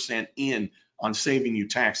 100% in on saving you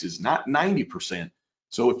taxes, not 90%.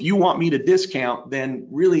 So if you want me to discount, then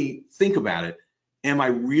really think about it. Am I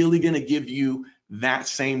really going to give you that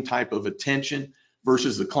same type of attention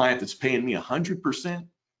versus the client that's paying me 100%?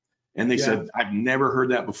 And they said, I've never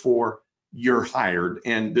heard that before. You're hired.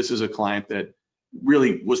 And this is a client that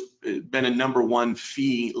really was been a #1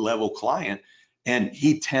 fee level client. And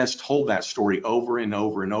he told that story over and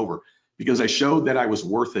over and over, because I showed that I was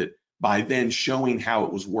worth it by then showing how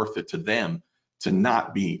it was worth it to them to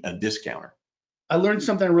not be a discounter. I learned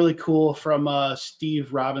something really cool from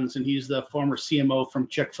Steve Robinson. He's the former CMO from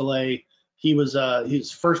Chick-fil-A. He was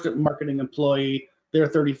his first marketing employee there,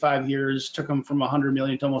 35 years, took him from 100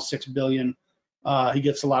 million to almost 6 billion. He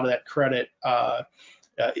gets a lot of that credit.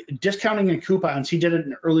 Discounting and coupons, he did it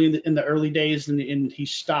in the early days, and he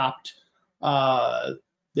stopped.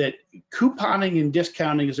 That couponing and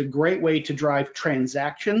discounting is a great way to drive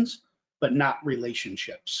transactions, but not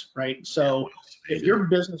relationships, right? So if your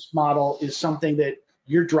business model is something that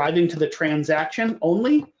you're driving to the transaction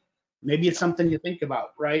only, maybe it's something you think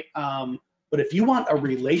about, right? But if you want a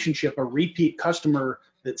relationship, a repeat customer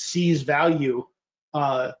that sees value,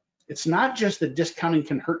 it's not just that discounting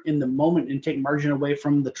can hurt in the moment and take margin away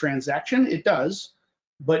from the transaction. It does,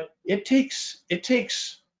 but it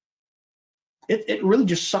really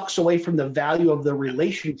just sucks away from the value of the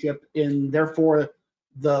relationship, and therefore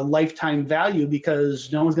the lifetime value,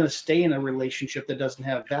 because no one's going to stay in a relationship that doesn't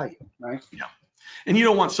have value, right? Yeah. And you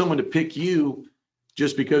don't want someone to pick you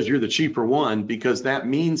just because you're the cheaper one, because that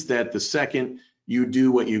means that the second you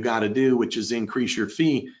do what you got to do, which is increase your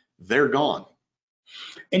fee, they're gone.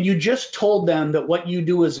 And you just told them that what you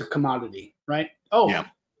do is a commodity, right? Oh, yeah.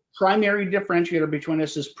 Primary differentiator between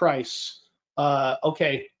us is price.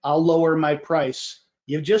 Okay, I'll lower my price.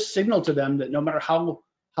 You've just signaled to them that no matter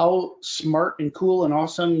how smart and cool and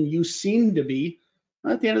awesome you seem to be,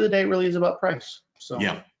 at the end of the day, it really is about price. So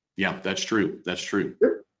yeah, that's true. That's true.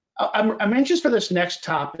 I'm anxious for this next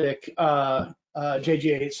topic,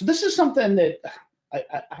 JJ. So this is something that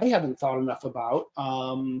I haven't thought enough about.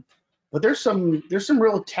 But there's some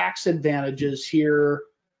real tax advantages here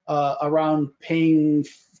around paying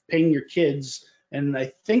your kids, and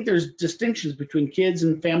I think there's distinctions between kids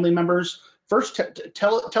and family members. First,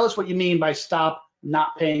 tell us what you mean by stop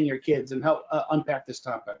not paying your kids, and help unpack this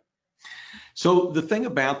topic. So the thing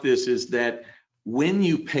about this is that when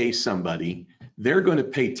you pay somebody, they're going to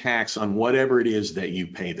pay tax on whatever it is that you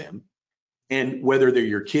pay them, and whether they're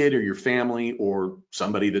your kid or your family or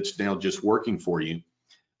somebody that's now just working for you.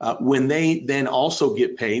 When they then also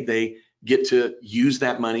get paid, they get to use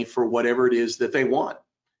that money for whatever it is that they want.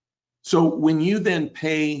 So when you then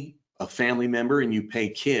pay a family member and you pay a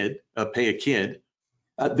kid,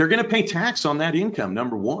 they're going to pay tax on that income,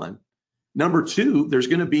 #1. #2, there's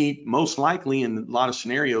going to be, most likely in a lot of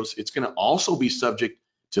scenarios, it's going to also be subject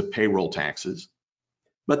to payroll taxes.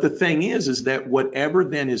 But the thing is that whatever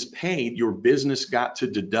then is paid, your business got to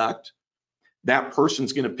deduct. That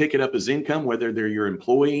person's going to pick it up as income, whether they're your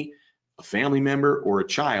employee, a family member, or a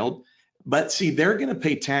child. But see, they're going to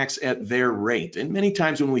pay tax at their rate. And many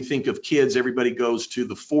times when we think of kids, everybody goes to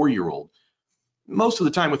the 4-year-old. Most of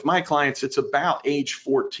the time with my clients, it's about age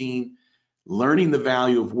 14, learning the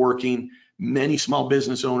value of working. Many small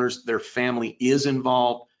business owners, their family is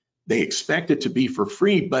involved. They expect it to be for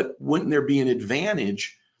free, but wouldn't there be an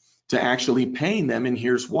advantage to actually paying them? And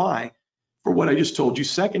here's why. For what I just told you,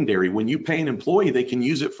 secondary, when you pay an employee, they can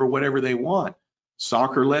use it for whatever they want.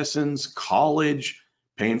 Soccer lessons, college,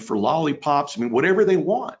 paying for lollipops, I mean, whatever they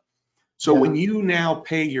want. So when you now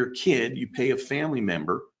pay your kid, you pay a family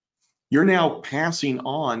member, you're now passing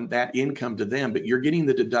on that income to them, but you're getting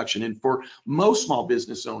the deduction. And for most small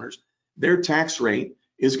business owners, their tax rate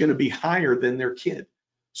is going to be higher than their kid.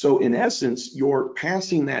 So in essence, you're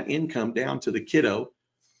passing that income down to the kiddo.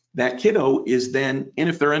 That kiddo is then, and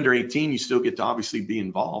if they're under 18, you still get to obviously be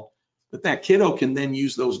involved, but that kiddo can then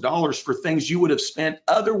use those dollars for things you would have spent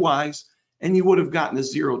otherwise, and you would have gotten a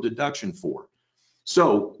zero deduction for.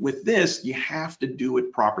 So with this, you have to do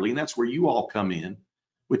it properly. And that's where you all come in,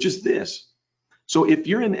 which is this. So if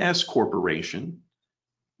you're an S corporation,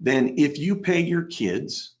 then if you pay your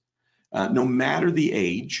kids, no matter the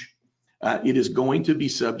age, it is going to be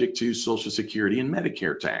subject to Social Security and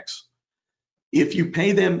Medicare tax. If you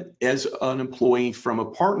pay them as an employee from a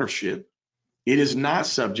partnership, it is not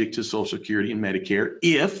subject to Social Security and Medicare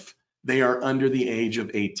if they are under the age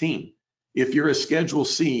of 18. If you're a Schedule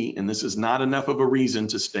C, and this is not enough of a reason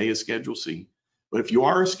to stay a Schedule C, but if you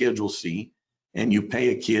are a Schedule C and you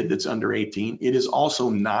pay a kid that's under 18, it is also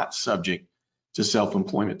not subject to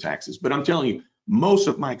self-employment taxes. But I'm telling you, most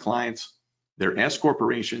of my clients, they're S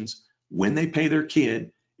corporations, when they pay their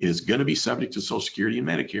kid, it is going to be subject to Social Security and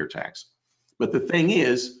Medicare tax. But the thing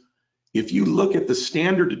is, if you look at the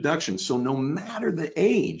standard deduction, so no matter the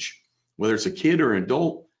age, whether it's a kid or an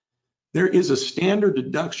adult, there is a standard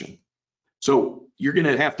deduction. So you're going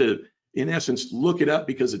to have to, in essence, look it up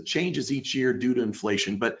because it changes each year due to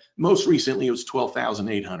inflation. But most recently, it was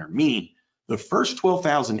 $12,800, meaning the first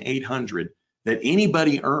 $12,800 that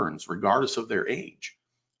anybody earns, regardless of their age,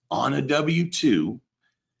 on a W-2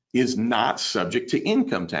 is not subject to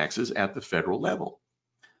income taxes at the federal level.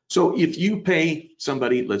 So if you pay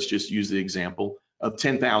somebody, let's just use the example of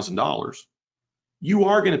 $10,000, you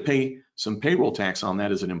are going to pay some payroll tax on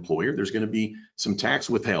that as an employer. There's going to be some tax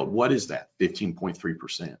withheld. What is that?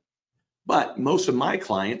 15.3%. But most of my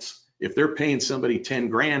clients, if they're paying somebody 10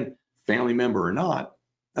 grand, family member or not,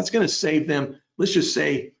 that's going to save them, let's just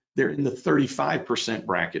say they're in the 35%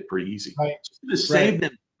 bracket pretty easy. Right. It's going to save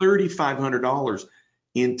them $3,500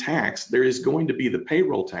 in tax. There is going to be the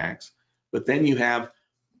payroll tax, but then you have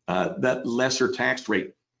that lesser tax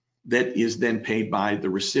rate that is then paid by the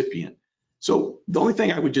recipient. So the only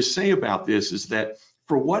thing I would just say about this is that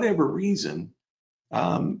for whatever reason,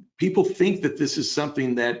 people think that this is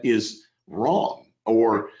something that is wrong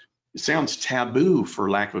or it sounds taboo, for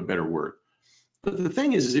lack of a better word. But the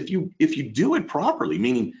thing is if you do it properly,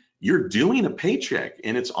 meaning you're doing a paycheck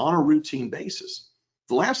and it's on a routine basis.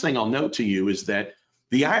 The last thing I'll note to you is that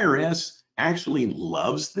the IRS actually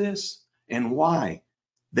loves this. And why?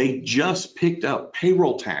 They just picked up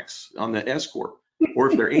payroll tax on the S Corp. Or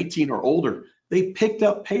if they're 18 or older, they picked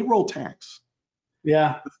up payroll tax.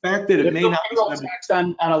 Yeah. The fact that it may not be payroll tax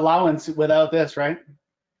on allowance without this, right?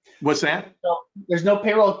 What's that? So there's no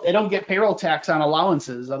payroll. They don't get payroll tax on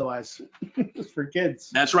allowances otherwise for kids.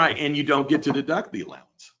 That's right. And you don't get to deduct the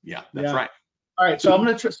allowance. Yeah, that's right. All right. So I'm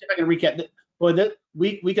going to see if I can recap. Boy,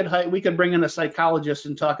 we could bring in a psychologist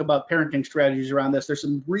and talk about parenting strategies around this. There's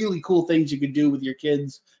some really cool things you could do with your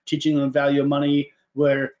kids, teaching them the value of money,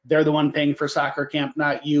 where they're the one paying for soccer camp,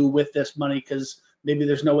 not you with this money, because maybe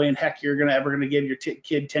there's no way in heck you're ever gonna give your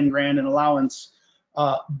kid 10 grand in allowance.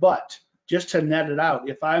 But just to net it out,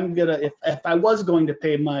 if I was going to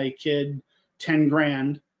pay my kid 10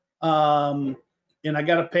 grand, and I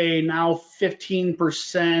got to pay now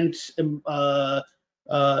 15%,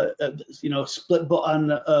 split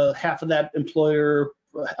on half of that employer,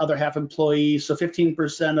 other half employee, so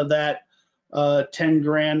 15% of that 10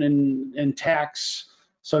 grand in tax.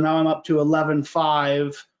 So now I'm up to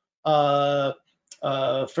 11.5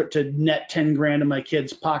 to net 10 grand in my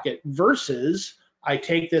kid's pocket, versus I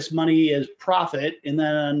take this money as profit, and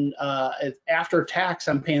then after tax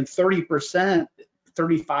I'm paying 30%,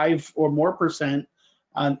 35 or more percent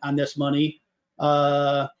on this money.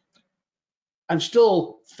 I'm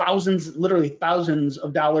still literally thousands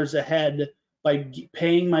of dollars ahead by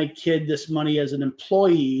paying my kid this money as an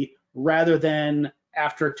employee rather than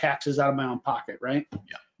after taxes out of my own pocket, right?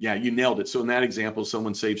 Yeah, you nailed it. So in that example,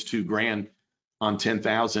 someone saves 2 grand on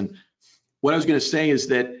 10,000. What I was going to say is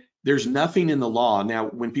that there's nothing in the law. Now,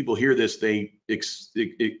 when people hear this,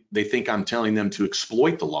 they think I'm telling them to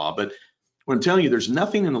exploit the law, but what I'm telling you, there's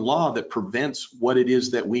nothing in the law that prevents what it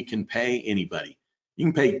is that we can pay anybody. You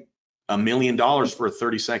can pay $1 million for a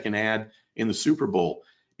 30-second ad in the Super Bowl.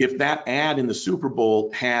 If that ad in the Super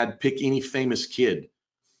Bowl had pick any famous kid,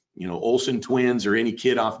 Olsen twins or any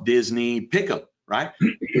kid off Disney, pick them, right?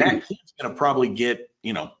 That kid's gonna probably get,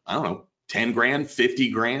 I don't know, 10 grand, 50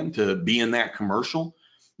 grand to be in that commercial.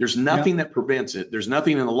 There's nothing that prevents it. There's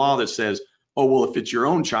nothing in the law that says, oh, well, if it's your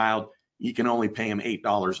own child, you can only pay him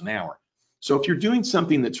 $8 an hour. So if you're doing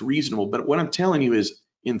something that's reasonable, but what I'm telling you is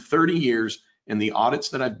in 30 years and the audits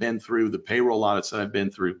that I've been through, the payroll audits that I've been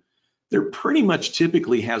through, there pretty much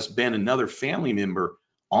typically has been another family member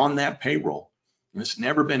on that payroll. And it's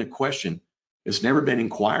never been a question. It's never been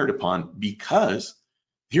inquired upon, because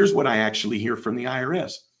here's what I actually hear from the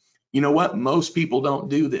IRS. You know what? Most people don't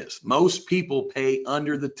do this. Most people pay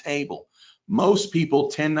under the table. Most people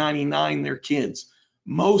 1099 their kids.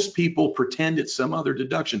 Most people pretend it's some other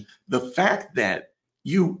deduction. The fact that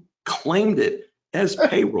you claimed it as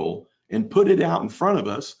payroll and put it out in front of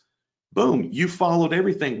us, boom, you followed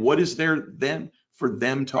everything. What is there then for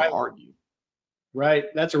them to argue? Right.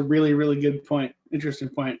 That's a really, really good point. Interesting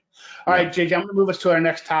point. All right, JJ, I'm going to move us to our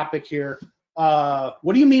next topic here.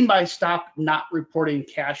 What do you mean by stop not reporting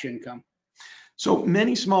cash income? So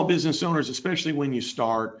many small business owners, especially when you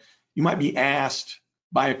start, you might be asked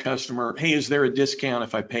by a customer, hey, is there a discount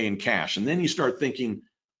if I pay in cash? And then you start thinking,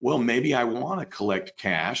 well, maybe I want to collect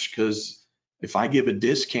cash, because if I give a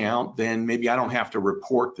discount, then maybe I don't have to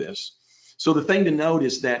report this. So the thing to note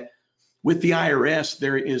is that with the IRS,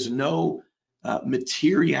 there is no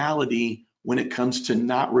materiality when it comes to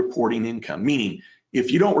not reporting income. Meaning,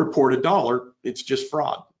 if you don't report $1, it's just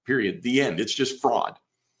fraud, period. The end, it's just fraud.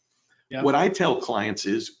 Yeah. What I tell clients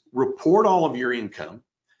is report all of your income,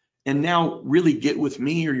 and now really get with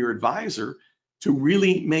me or your advisor to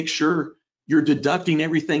really make sure you're deducting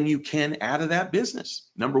everything you can out of that business,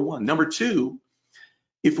 number one. Number two,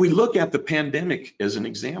 if we look at the pandemic as an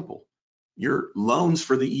example, your loans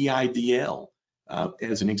for the EIDL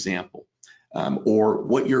as an example, or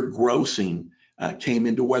what your grossing came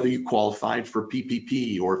into, whether you qualified for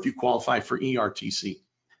PPP or if you qualified for ERTC.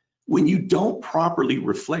 When you don't properly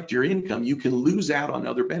reflect your income, you can lose out on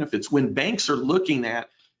other benefits. When banks are looking at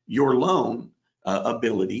your loan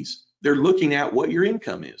abilities, they're looking at what your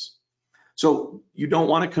income is. So you don't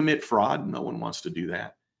want to commit fraud. No one wants to do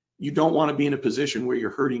that. You don't want to be in a position where you're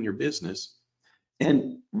hurting your business.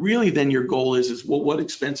 And really then your goal is, well, what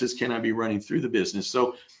expenses can I be running through the business?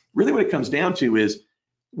 So really what it comes down to is,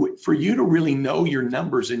 for you to really know your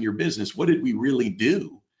numbers in your business, what did we really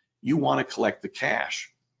do? You want to collect the cash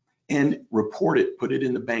and report it, put it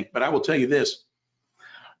in the bank. But I will tell you this,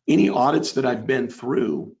 any audits that I've been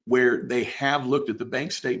through where they have looked at the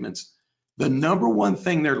bank statements, the number one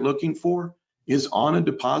thing they're looking for is on a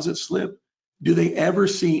deposit slip, do they ever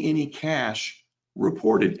see any cash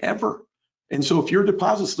reported, ever? And so if your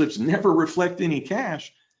deposit slips never reflect any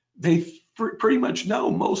cash, they pretty much know,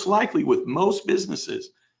 most likely with most businesses,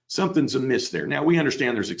 something's amiss there. Now, we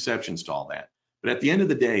understand there's exceptions to all that, but at the end of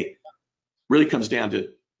the day, really comes down to,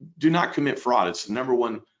 do not commit fraud. It's the number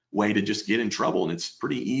one way to just get in trouble. And it's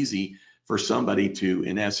pretty easy for somebody to,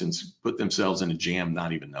 in essence, put themselves in a jam,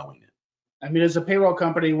 not even knowing it. I mean, as a payroll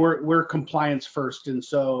company, we're compliance first. And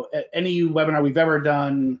so at any webinar we've ever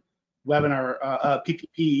done,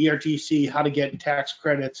 PPP, ERTC, how to get tax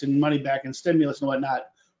credits and money back and stimulus and whatnot,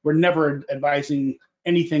 we're never advising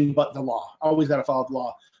anything but the law. Always got to follow the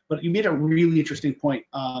law. But you made a really interesting point.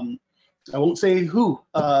 I won't say who,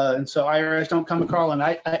 and so IRS don't come and call. And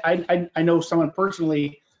I know someone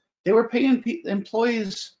personally, they were paying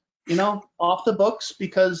employees, off the books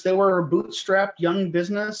because they were a bootstrapped young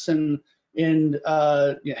business and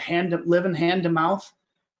living hand to mouth.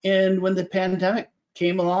 And when the pandemic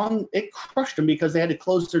came along, it crushed them because they had to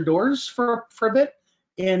close their doors for a bit.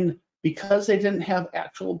 And because they didn't have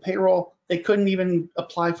actual payroll, they couldn't even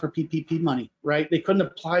apply for PPP money, right? They couldn't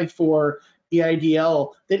apply for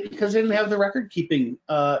EIDL because they didn't have the record keeping,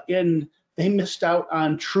 and they missed out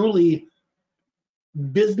on truly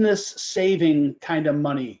business saving kind of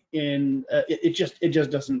money. And it just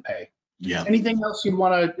doesn't pay. Yeah. Anything else you'd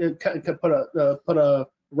want to put a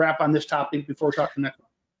wrap on this topic before we talk to the next one?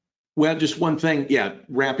 Well, just one thing,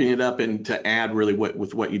 wrapping it up, and to add really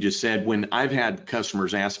with what you just said, when I've had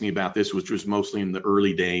customers ask me about this, which was mostly in the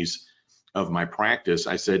early days of my practice,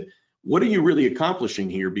 I said, what are you really accomplishing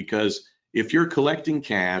here? Because if you're collecting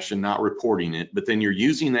cash and not reporting it, but then you're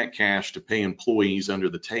using that cash to pay employees under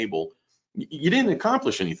the table, you didn't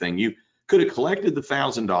accomplish anything. You could have collected the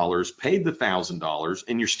 $1,000, paid the $1,000,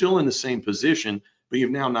 and you're still in the same position, but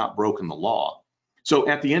you've now not broken the law. So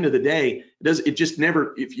at the end of the day, it just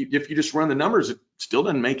never, if you just run the numbers, it still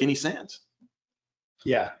doesn't make any sense.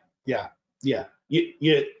 Yeah, yeah, yeah.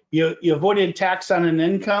 You avoided tax on an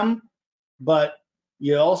income, but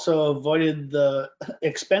you also avoided the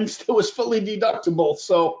expense that was fully deductible.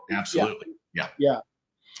 So Absolutely. Yeah. yeah.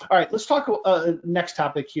 All right, let's talk next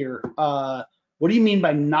topic here. What do you mean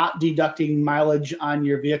by not deducting mileage on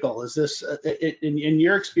your vehicle? Is this, in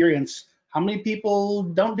your experience, how many people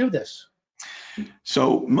don't do this?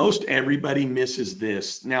 So most everybody misses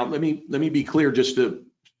this. Now, let me be clear, just to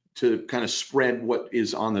kind of spread what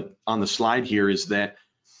is on the slide here, is that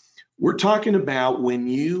we're talking about when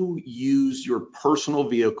you use your personal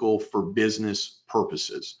vehicle for business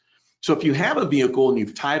purposes. So if you have a vehicle and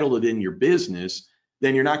you've titled it in your business,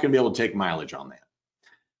 then you're not going to be able to take mileage on that.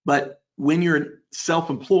 But when you're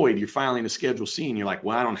self-employed, you're filing a Schedule C and you're like,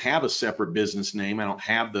 well, I don't have a separate business name. I don't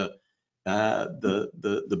have the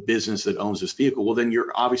business that owns this vehicle. Well, then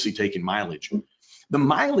you're obviously taking mileage. The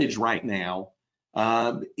mileage right now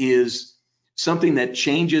is something that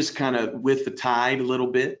changes kind of with the tide a little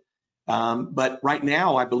bit. But right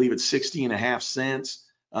now, I believe it's 60.5 cents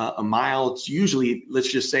a mile. It's usually,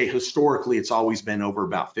 let's just say historically, it's always been over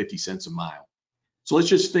about 50 cents a mile. So let's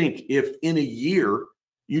just think, if in a year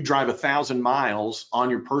you drive 1,000 miles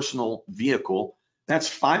on your personal vehicle, that's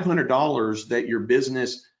 $500 that your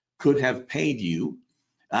business could have paid you,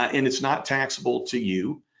 and it's not taxable to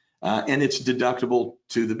you, and it's deductible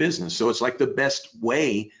to the business. So it's like the best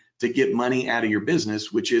way to get money out of your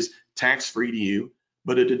business, which is tax-free to you,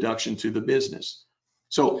 but a deduction to the business.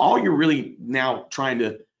 So all you're really now trying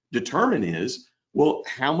to determine is, well,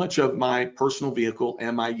 how much of my personal vehicle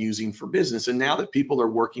am I using for business? And now that people are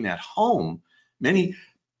working at home, many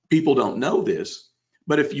people don't know this,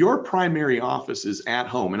 but if your primary office is at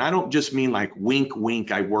home, and I don't just mean like wink,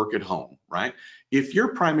 wink, I work at home, right? If your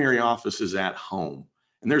primary office is at home,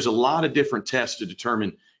 and there's a lot of different tests to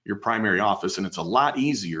determine your primary office, and it's a lot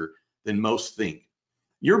easier than most think.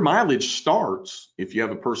 Your mileage starts, if you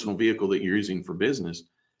have a personal vehicle that you're using for business,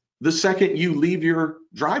 the second you leave your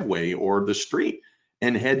driveway or the street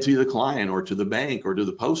and head to the client or to the bank or to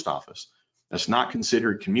the post office. That's not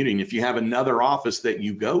considered commuting. If you have another office that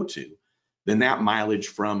you go to, then that mileage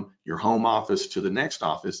from your home office to the next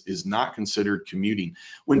office is not considered commuting.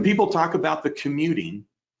 When people talk about the commuting,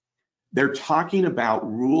 they're talking about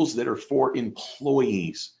rules that are for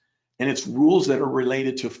employees, and it's rules that are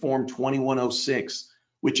related to Form 2106,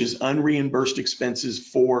 which is unreimbursed expenses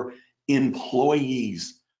for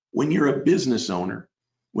employees. When you're a business owner,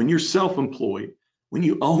 when you're self-employed, when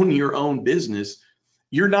you own your own business,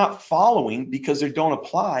 you're not following, because they don't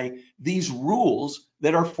apply, these rules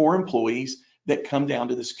that are for employees that come down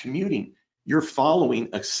to this commuting. You're following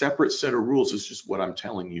a separate set of rules, is just what I'm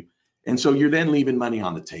telling you. And so you're then leaving money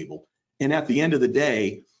on the table. And at the end of the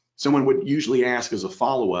day, someone would usually ask as a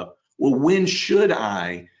follow-up, well, when should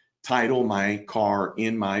I title my car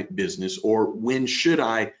in my business, or when should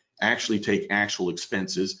I actually take actual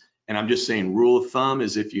expenses? And I'm just saying, rule of thumb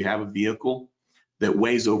is, if you have a vehicle that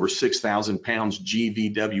weighs over 6,000 pounds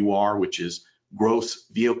GVWR, which is gross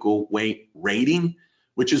vehicle weight rating,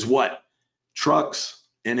 which is what trucks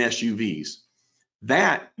and SUVs,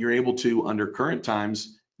 that you're able to, under current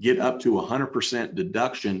times, get up to 100%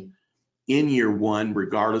 deduction in year one,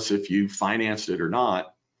 regardless if you financed it or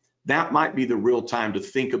not. That might be the real time to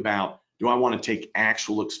think about, do I want to take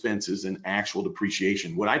actual expenses and actual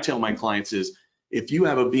depreciation? What I tell my clients is, if you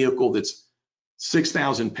have a vehicle that's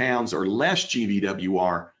 6,000 pounds or less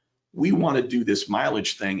GVWR, we want to do this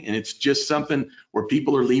mileage thing. And it's just something where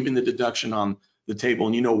people are leaving the deduction on the table.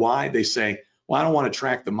 And you know why? They say, well, I don't want to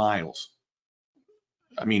track the miles.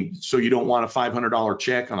 I mean, so you don't want a $500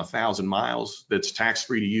 check on 1,000 miles that's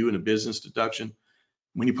tax-free to you and a business deduction?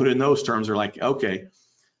 When you put it in those terms, they're like, okay,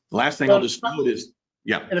 the last thing I'll just note is,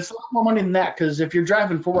 yeah. And it's a lot more money than that, because if you're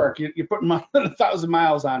driving for work, you're putting 1,000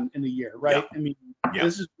 miles on in a year, right? Yeah. I mean, Yeah.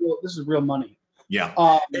 This is real money. Yeah.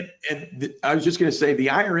 And I was just going to say, the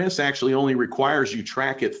IRS actually only requires you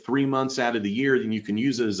track it 3 months out of the year, then you can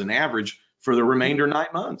use it as an average for the remainder 9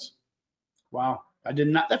 months. Wow. I did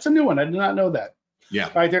not, that's a new one. I did not know that. Yeah.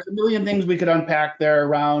 All right. There's a million things we could unpack there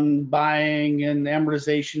around buying and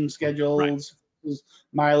amortization schedules,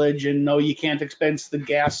 mileage, and no, you can't expense the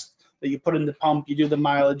gas that you put in the pump, you do the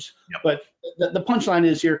mileage. Yep. But the punchline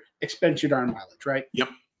is here, expense your darn mileage, right? Yep.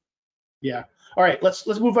 Yeah. All right, let's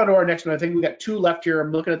move on to our next one. I think we got 2 left here.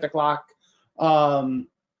 I'm looking at the clock.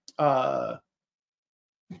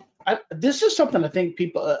 This is something I think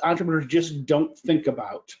people, entrepreneurs, just don't think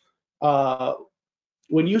about.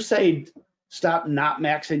 When you say stop not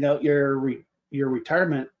maxing out your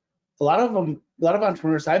retirement, a lot of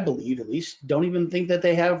entrepreneurs, I believe at least, don't even think that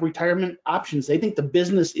they have retirement options. They think the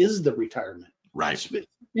business is the retirement. Right. Spit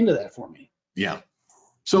into that for me. Yeah.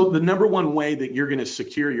 So the number one way that you're going to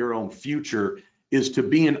secure your own future is to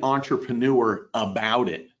be an entrepreneur about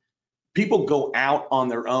it. People go out on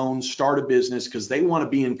their own, start a business because they want to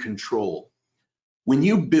be in control. When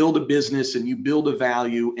you build a business and you build a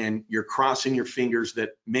value and you're crossing your fingers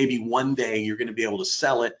that maybe one day you're going to be able to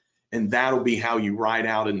sell it and that'll be how you ride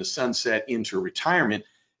out in the sunset into retirement,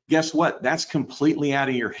 guess what? That's completely out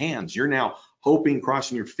of your hands. You're now hoping,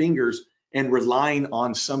 crossing your fingers, and relying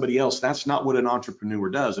on somebody else. That's not what an entrepreneur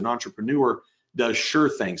does. An entrepreneur does sure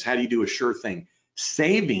things. How do you do a sure thing?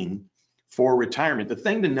 Saving for retirement. The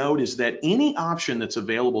thing to note is that any option that's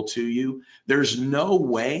available to you, there's no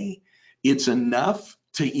way it's enough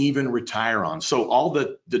to even retire on. So all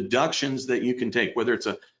the deductions that you can take, whether it's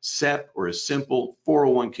a SEP or a simple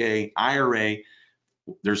 401k, IRA,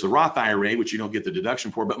 there's the Roth IRA, which you don't get the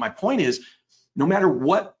deduction for. But my point is, no matter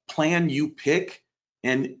what plan you pick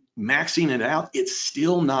and maxing it out, it's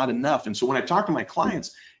still not enough. And so when I talk to my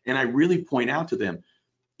clients and I really point out to them,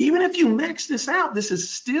 even if you max this out, this is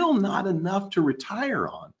still not enough to retire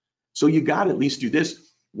on. So you got to at least do this.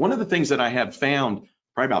 One of the things that I have found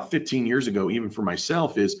probably about 15 years ago, even for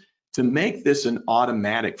myself, is to make this an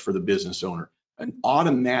automatic for the business owner, an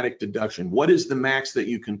automatic deduction. What is the max that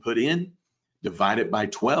you can put in? Divide it by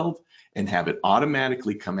 12 and have it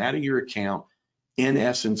automatically come out of your account, in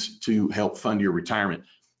essence, to help fund your retirement.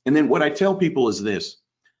 And then what I tell people is this,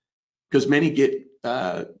 because many get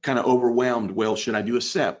kind of overwhelmed. Well, should I do a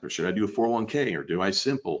SEP or should I do a 401k or do I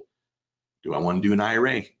simple? Do I want to do an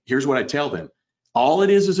IRA? Here's what I tell them. All it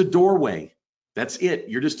is a doorway. That's it.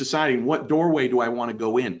 You're just deciding what doorway do I want to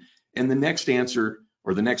go in. And the next answer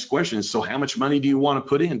or the next question is, so how much money do you want to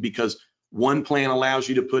put in? Because one plan allows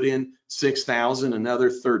you to put in 6,000, another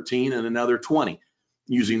 13, and another 20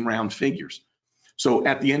 using round figures. So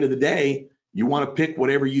at the end of the day, you want to pick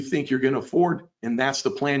whatever you think you're going to afford, and that's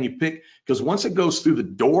the plan you pick. Because once it goes through the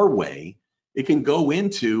doorway, it can go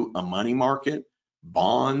into a money market,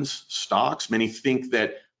 bonds, stocks. Many think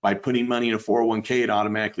that by putting money in a 401k, it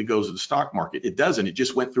automatically goes to the stock market. It doesn't. It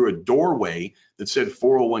just went through a doorway that said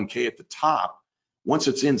 401k at the top. Once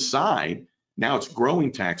it's inside, now it's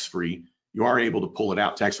growing tax-free. You are able to pull it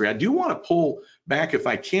out tax-free. I do want to pull back, if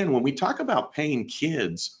I can, when we talk about paying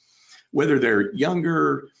kids, whether they're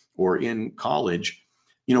younger or in college,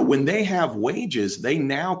 you know, when they have wages, they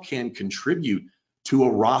now can contribute to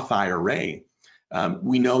a Roth IRA.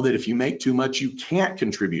 We know that if you make too much, you can't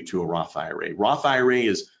contribute to a Roth IRA. Roth IRA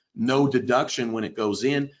is no deduction when it goes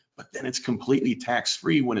in, but then it's completely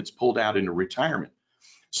tax-free when it's pulled out into retirement.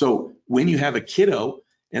 So when you have a kiddo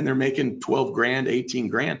and they're making 12 grand, 18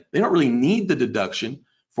 grand, they don't really need the deduction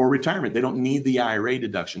for retirement. They don't need the IRA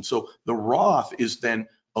deduction. So the Roth is then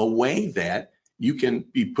a way that you can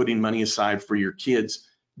be putting money aside for your kids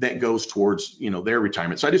that goes towards, you know, their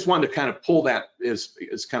retirement. So I just wanted to kind of pull that as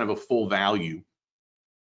kind of a full value.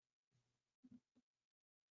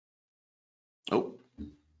 Oh.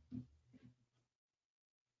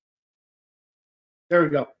 There we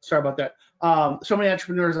go. Sorry about that. So many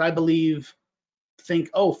entrepreneurs, I believe, think,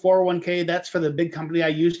 oh, 401k, that's for the big company I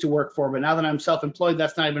used to work for, but now that I'm self-employed,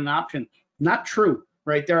 that's not even an option. Not true,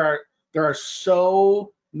 right? There are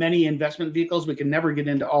so many investment vehicles. We can never get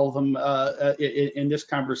into all of them in this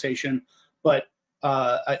conversation, but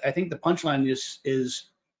I think the punchline is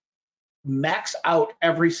max out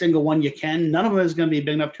every single one you can. None of them is going to be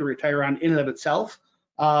big enough to retire on in and of itself.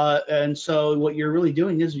 And so what you're really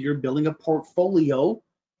doing is you're building a portfolio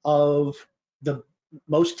of the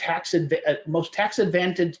most tax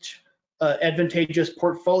advantageous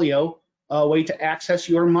portfolio way to access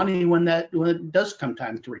your money when it does come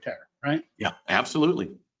time to retire, right? Yeah,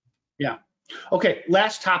 absolutely. Yeah. Okay,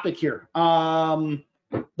 last topic here. The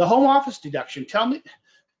home office deduction. Tell me,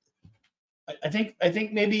 I think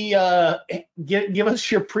maybe give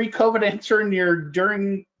us your pre-COVID answer and your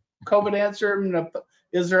during COVID answer.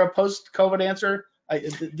 Is there a post-COVID answer? I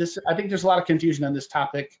think there's a lot of confusion on this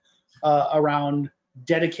topic around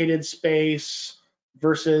dedicated space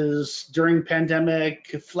versus during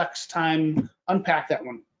pandemic, flex time. Unpack that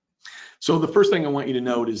one. So the first thing I want you to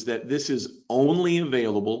note is that this is only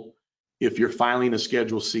available if you're filing a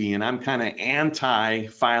Schedule C, and I'm kind of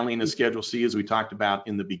anti-filing a Schedule C, as we talked about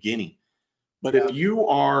in the beginning. But if you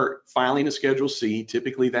are filing a Schedule C,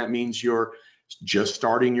 typically that means you're just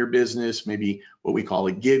starting your business, maybe what we call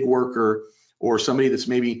a gig worker, or somebody that's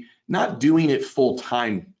maybe not doing it full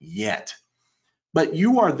time yet. But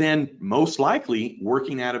you are then most likely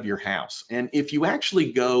working out of your house. And if you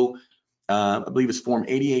actually go I believe it's Form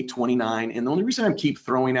 8829. And the only reason I keep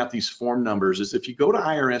throwing out these form numbers is if you go to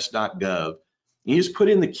irs.gov and you just put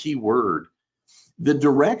in the keyword, the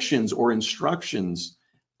directions or instructions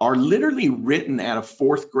are literally written at a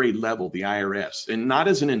 4th grade level, the IRS, and not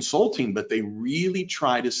as an insulting, but they really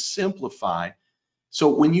try to simplify.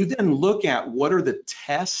 So when you then look at what are the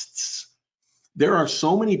tests, there are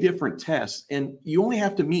so many different tests and you only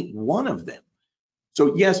have to meet one of them.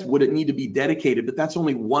 So yes, would it need to be dedicated, but that's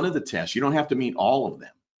only one of the tests. You don't have to meet all of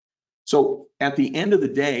them. So at the end of the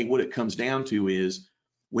day, what it comes down to is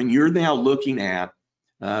when you're now looking at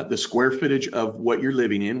the square footage of what you're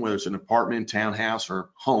living in, whether it's an apartment, townhouse,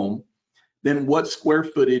 or home, then what square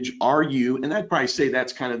footage are you, and I'd probably say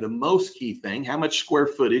that's kind of the most key thing, how much square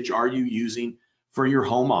footage are you using for your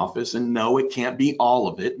home office? And no, it can't be all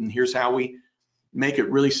of it. And here's how we make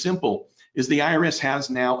it really simple, is the IRS has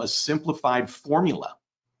now a simplified formula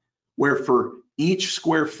where for each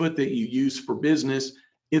square foot that you use for business,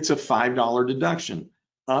 it's a $5 deduction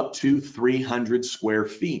up to 300 square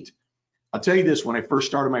feet. I'll tell you this, when I first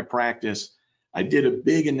started my practice, I did a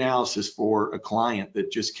big analysis for a client that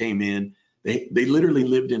just came in. They literally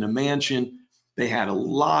lived in a mansion. They had a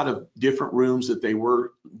lot of different rooms that they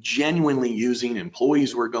were genuinely using.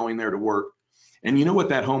 Employees were going there to work. And you know what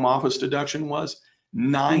that home office deduction was?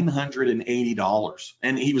 $980.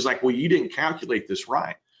 And he was like, well, you didn't calculate this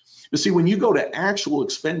right. But see, when you go to actual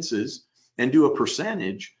expenses and do a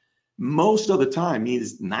percentage, most of the time,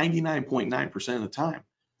 means 99.9% of the time,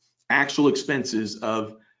 actual expenses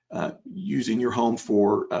of using your home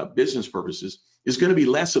for business purposes is going to be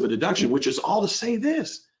less of a deduction, which is all to say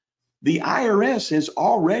this. The IRS has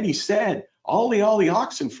already said, Ollie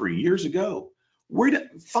Oxenfree years ago,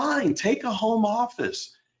 fine, take a home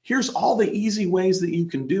office. Here's all the easy ways that you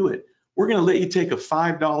can do it. We're going to let you take a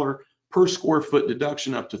 $5 per square foot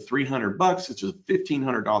deduction up to $300. It's a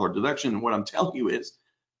 $1,500 deduction. And what I'm telling you is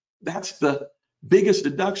that's the biggest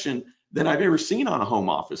deduction that I've ever seen on a home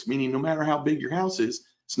office, meaning no matter how big your house is,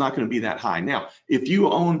 it's not going to be that high. Now, if you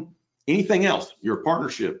own anything else, your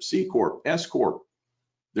partnership, C Corp, S Corp,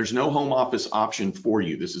 there's no home office option for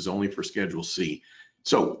you. This is only for Schedule C.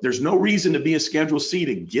 So there's no reason to be a Schedule C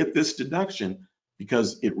to get this deduction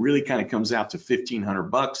because it really kind of comes out to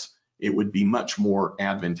 $1,500. It would be much more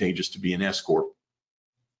advantageous to be an S Corp.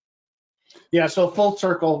 Yeah, so full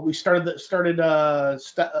circle, we started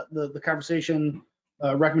the conversation.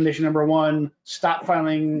 Recommendation number 1: stop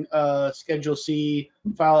filing Schedule C,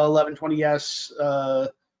 file 1120S,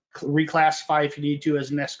 reclassify if you need to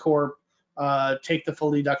as an S Corp, take the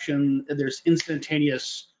full deduction. There's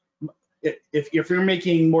instantaneous. If you're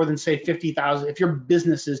making more than say 50,000, if your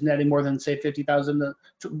business is netting more than say 50,000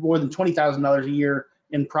 to more than $20,000 a year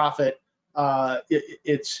in profit,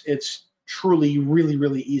 it's truly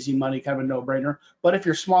really easy money, kind of a no-brainer. But if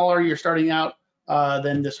you're smaller, you're starting out,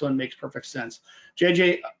 then this one makes perfect sense.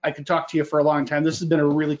 JJ, I could talk to you for a long time. This has been a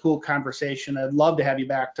really cool conversation. I'd love to have you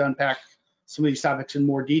back to unpack some of these topics in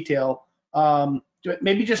more detail.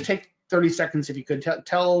 Maybe just take 30 seconds if you could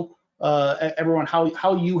tell everyone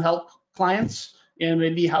how you help clients and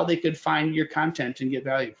maybe how they could find your content and get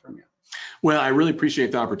value from you. Well, I really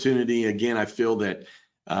appreciate the opportunity. Again, I feel that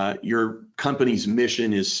your company's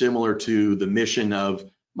mission is similar to the mission of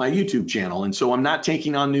my YouTube channel. And so I'm not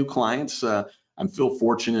taking on new clients. I feel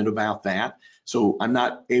fortunate about that. So I'm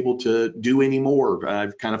not able to do any more.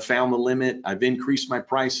 I've kind of found the limit. I've increased my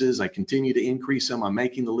prices. I continue to increase them. I'm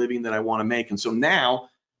making the living that I want to make. And so now,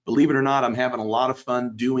 believe it or not, I'm having a lot of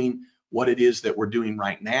fun doing what it is that we're doing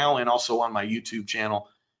right now. And also on my YouTube channel,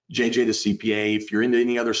 JJ the CPA. If you're into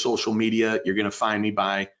any other social media, you're going to find me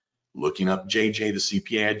by looking up JJ the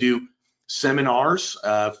CPA. I do seminars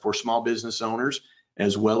for small business owners,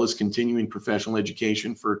 as well as continuing professional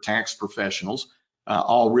education for tax professionals,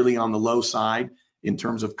 all really on the low side in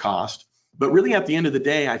terms of cost. But really at the end of the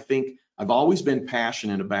day, I think I've always been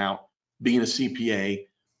passionate about being a CPA,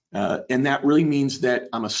 and that really means that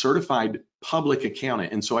I'm a certified public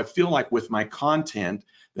accountant. And so I feel like with my content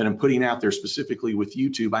that I'm putting out there specifically with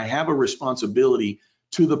YouTube, I have a responsibility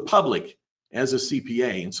to the public as a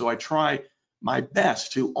CPA. And so I try my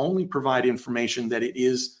best to only provide information that it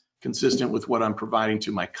is consistent with what I'm providing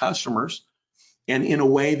to my customers, and in a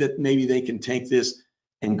way that maybe they can take this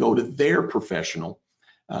and go to their professional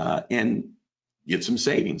and get some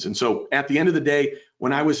savings. And so at the end of the day,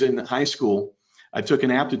 when I was in high school, I took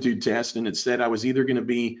an aptitude test and it said I was either going to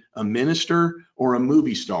be a minister or a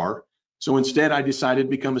movie star. So instead I decided to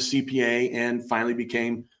become a CPA and finally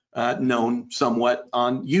became known somewhat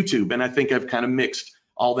on YouTube. And I think I've kind of mixed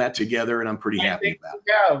all that together and I'm pretty happy about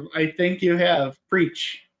it. I think you have.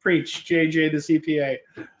 Preach, JJ the CPA.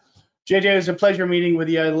 JJ, it was a pleasure meeting with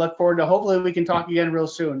you. I look forward to hopefully we can talk again real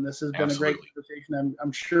soon. This has been a great conversation.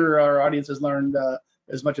 I'm sure our audience has learned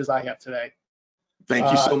as much as I have today.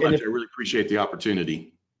 Thank you so much. I really appreciate the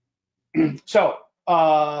opportunity. So,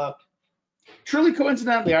 truly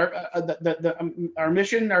coincidentally, our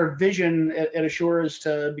mission, our vision at Assure is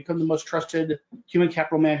to become the most trusted human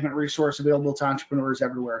capital management resource available to entrepreneurs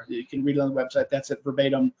everywhere. You can read it on the website. That's it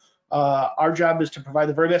verbatim. Our job is to provide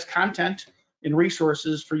the very best content and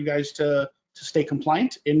resources for you guys to stay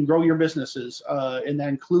compliant and grow your businesses. And that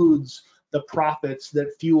includes the profits that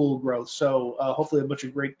fuel growth. So hopefully a bunch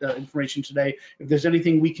of great information today. If there's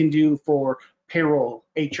anything we can do for payroll,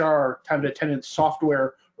 HR, time and attendance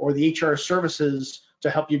software, or the HR services to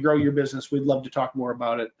help you grow your business, we'd love to talk more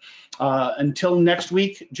about it. Until next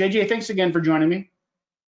week, JJ, thanks again for joining me.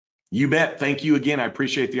 You bet. Thank you again. I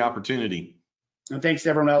appreciate the opportunity. And thanks to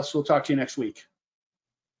everyone else. We'll talk to you next week.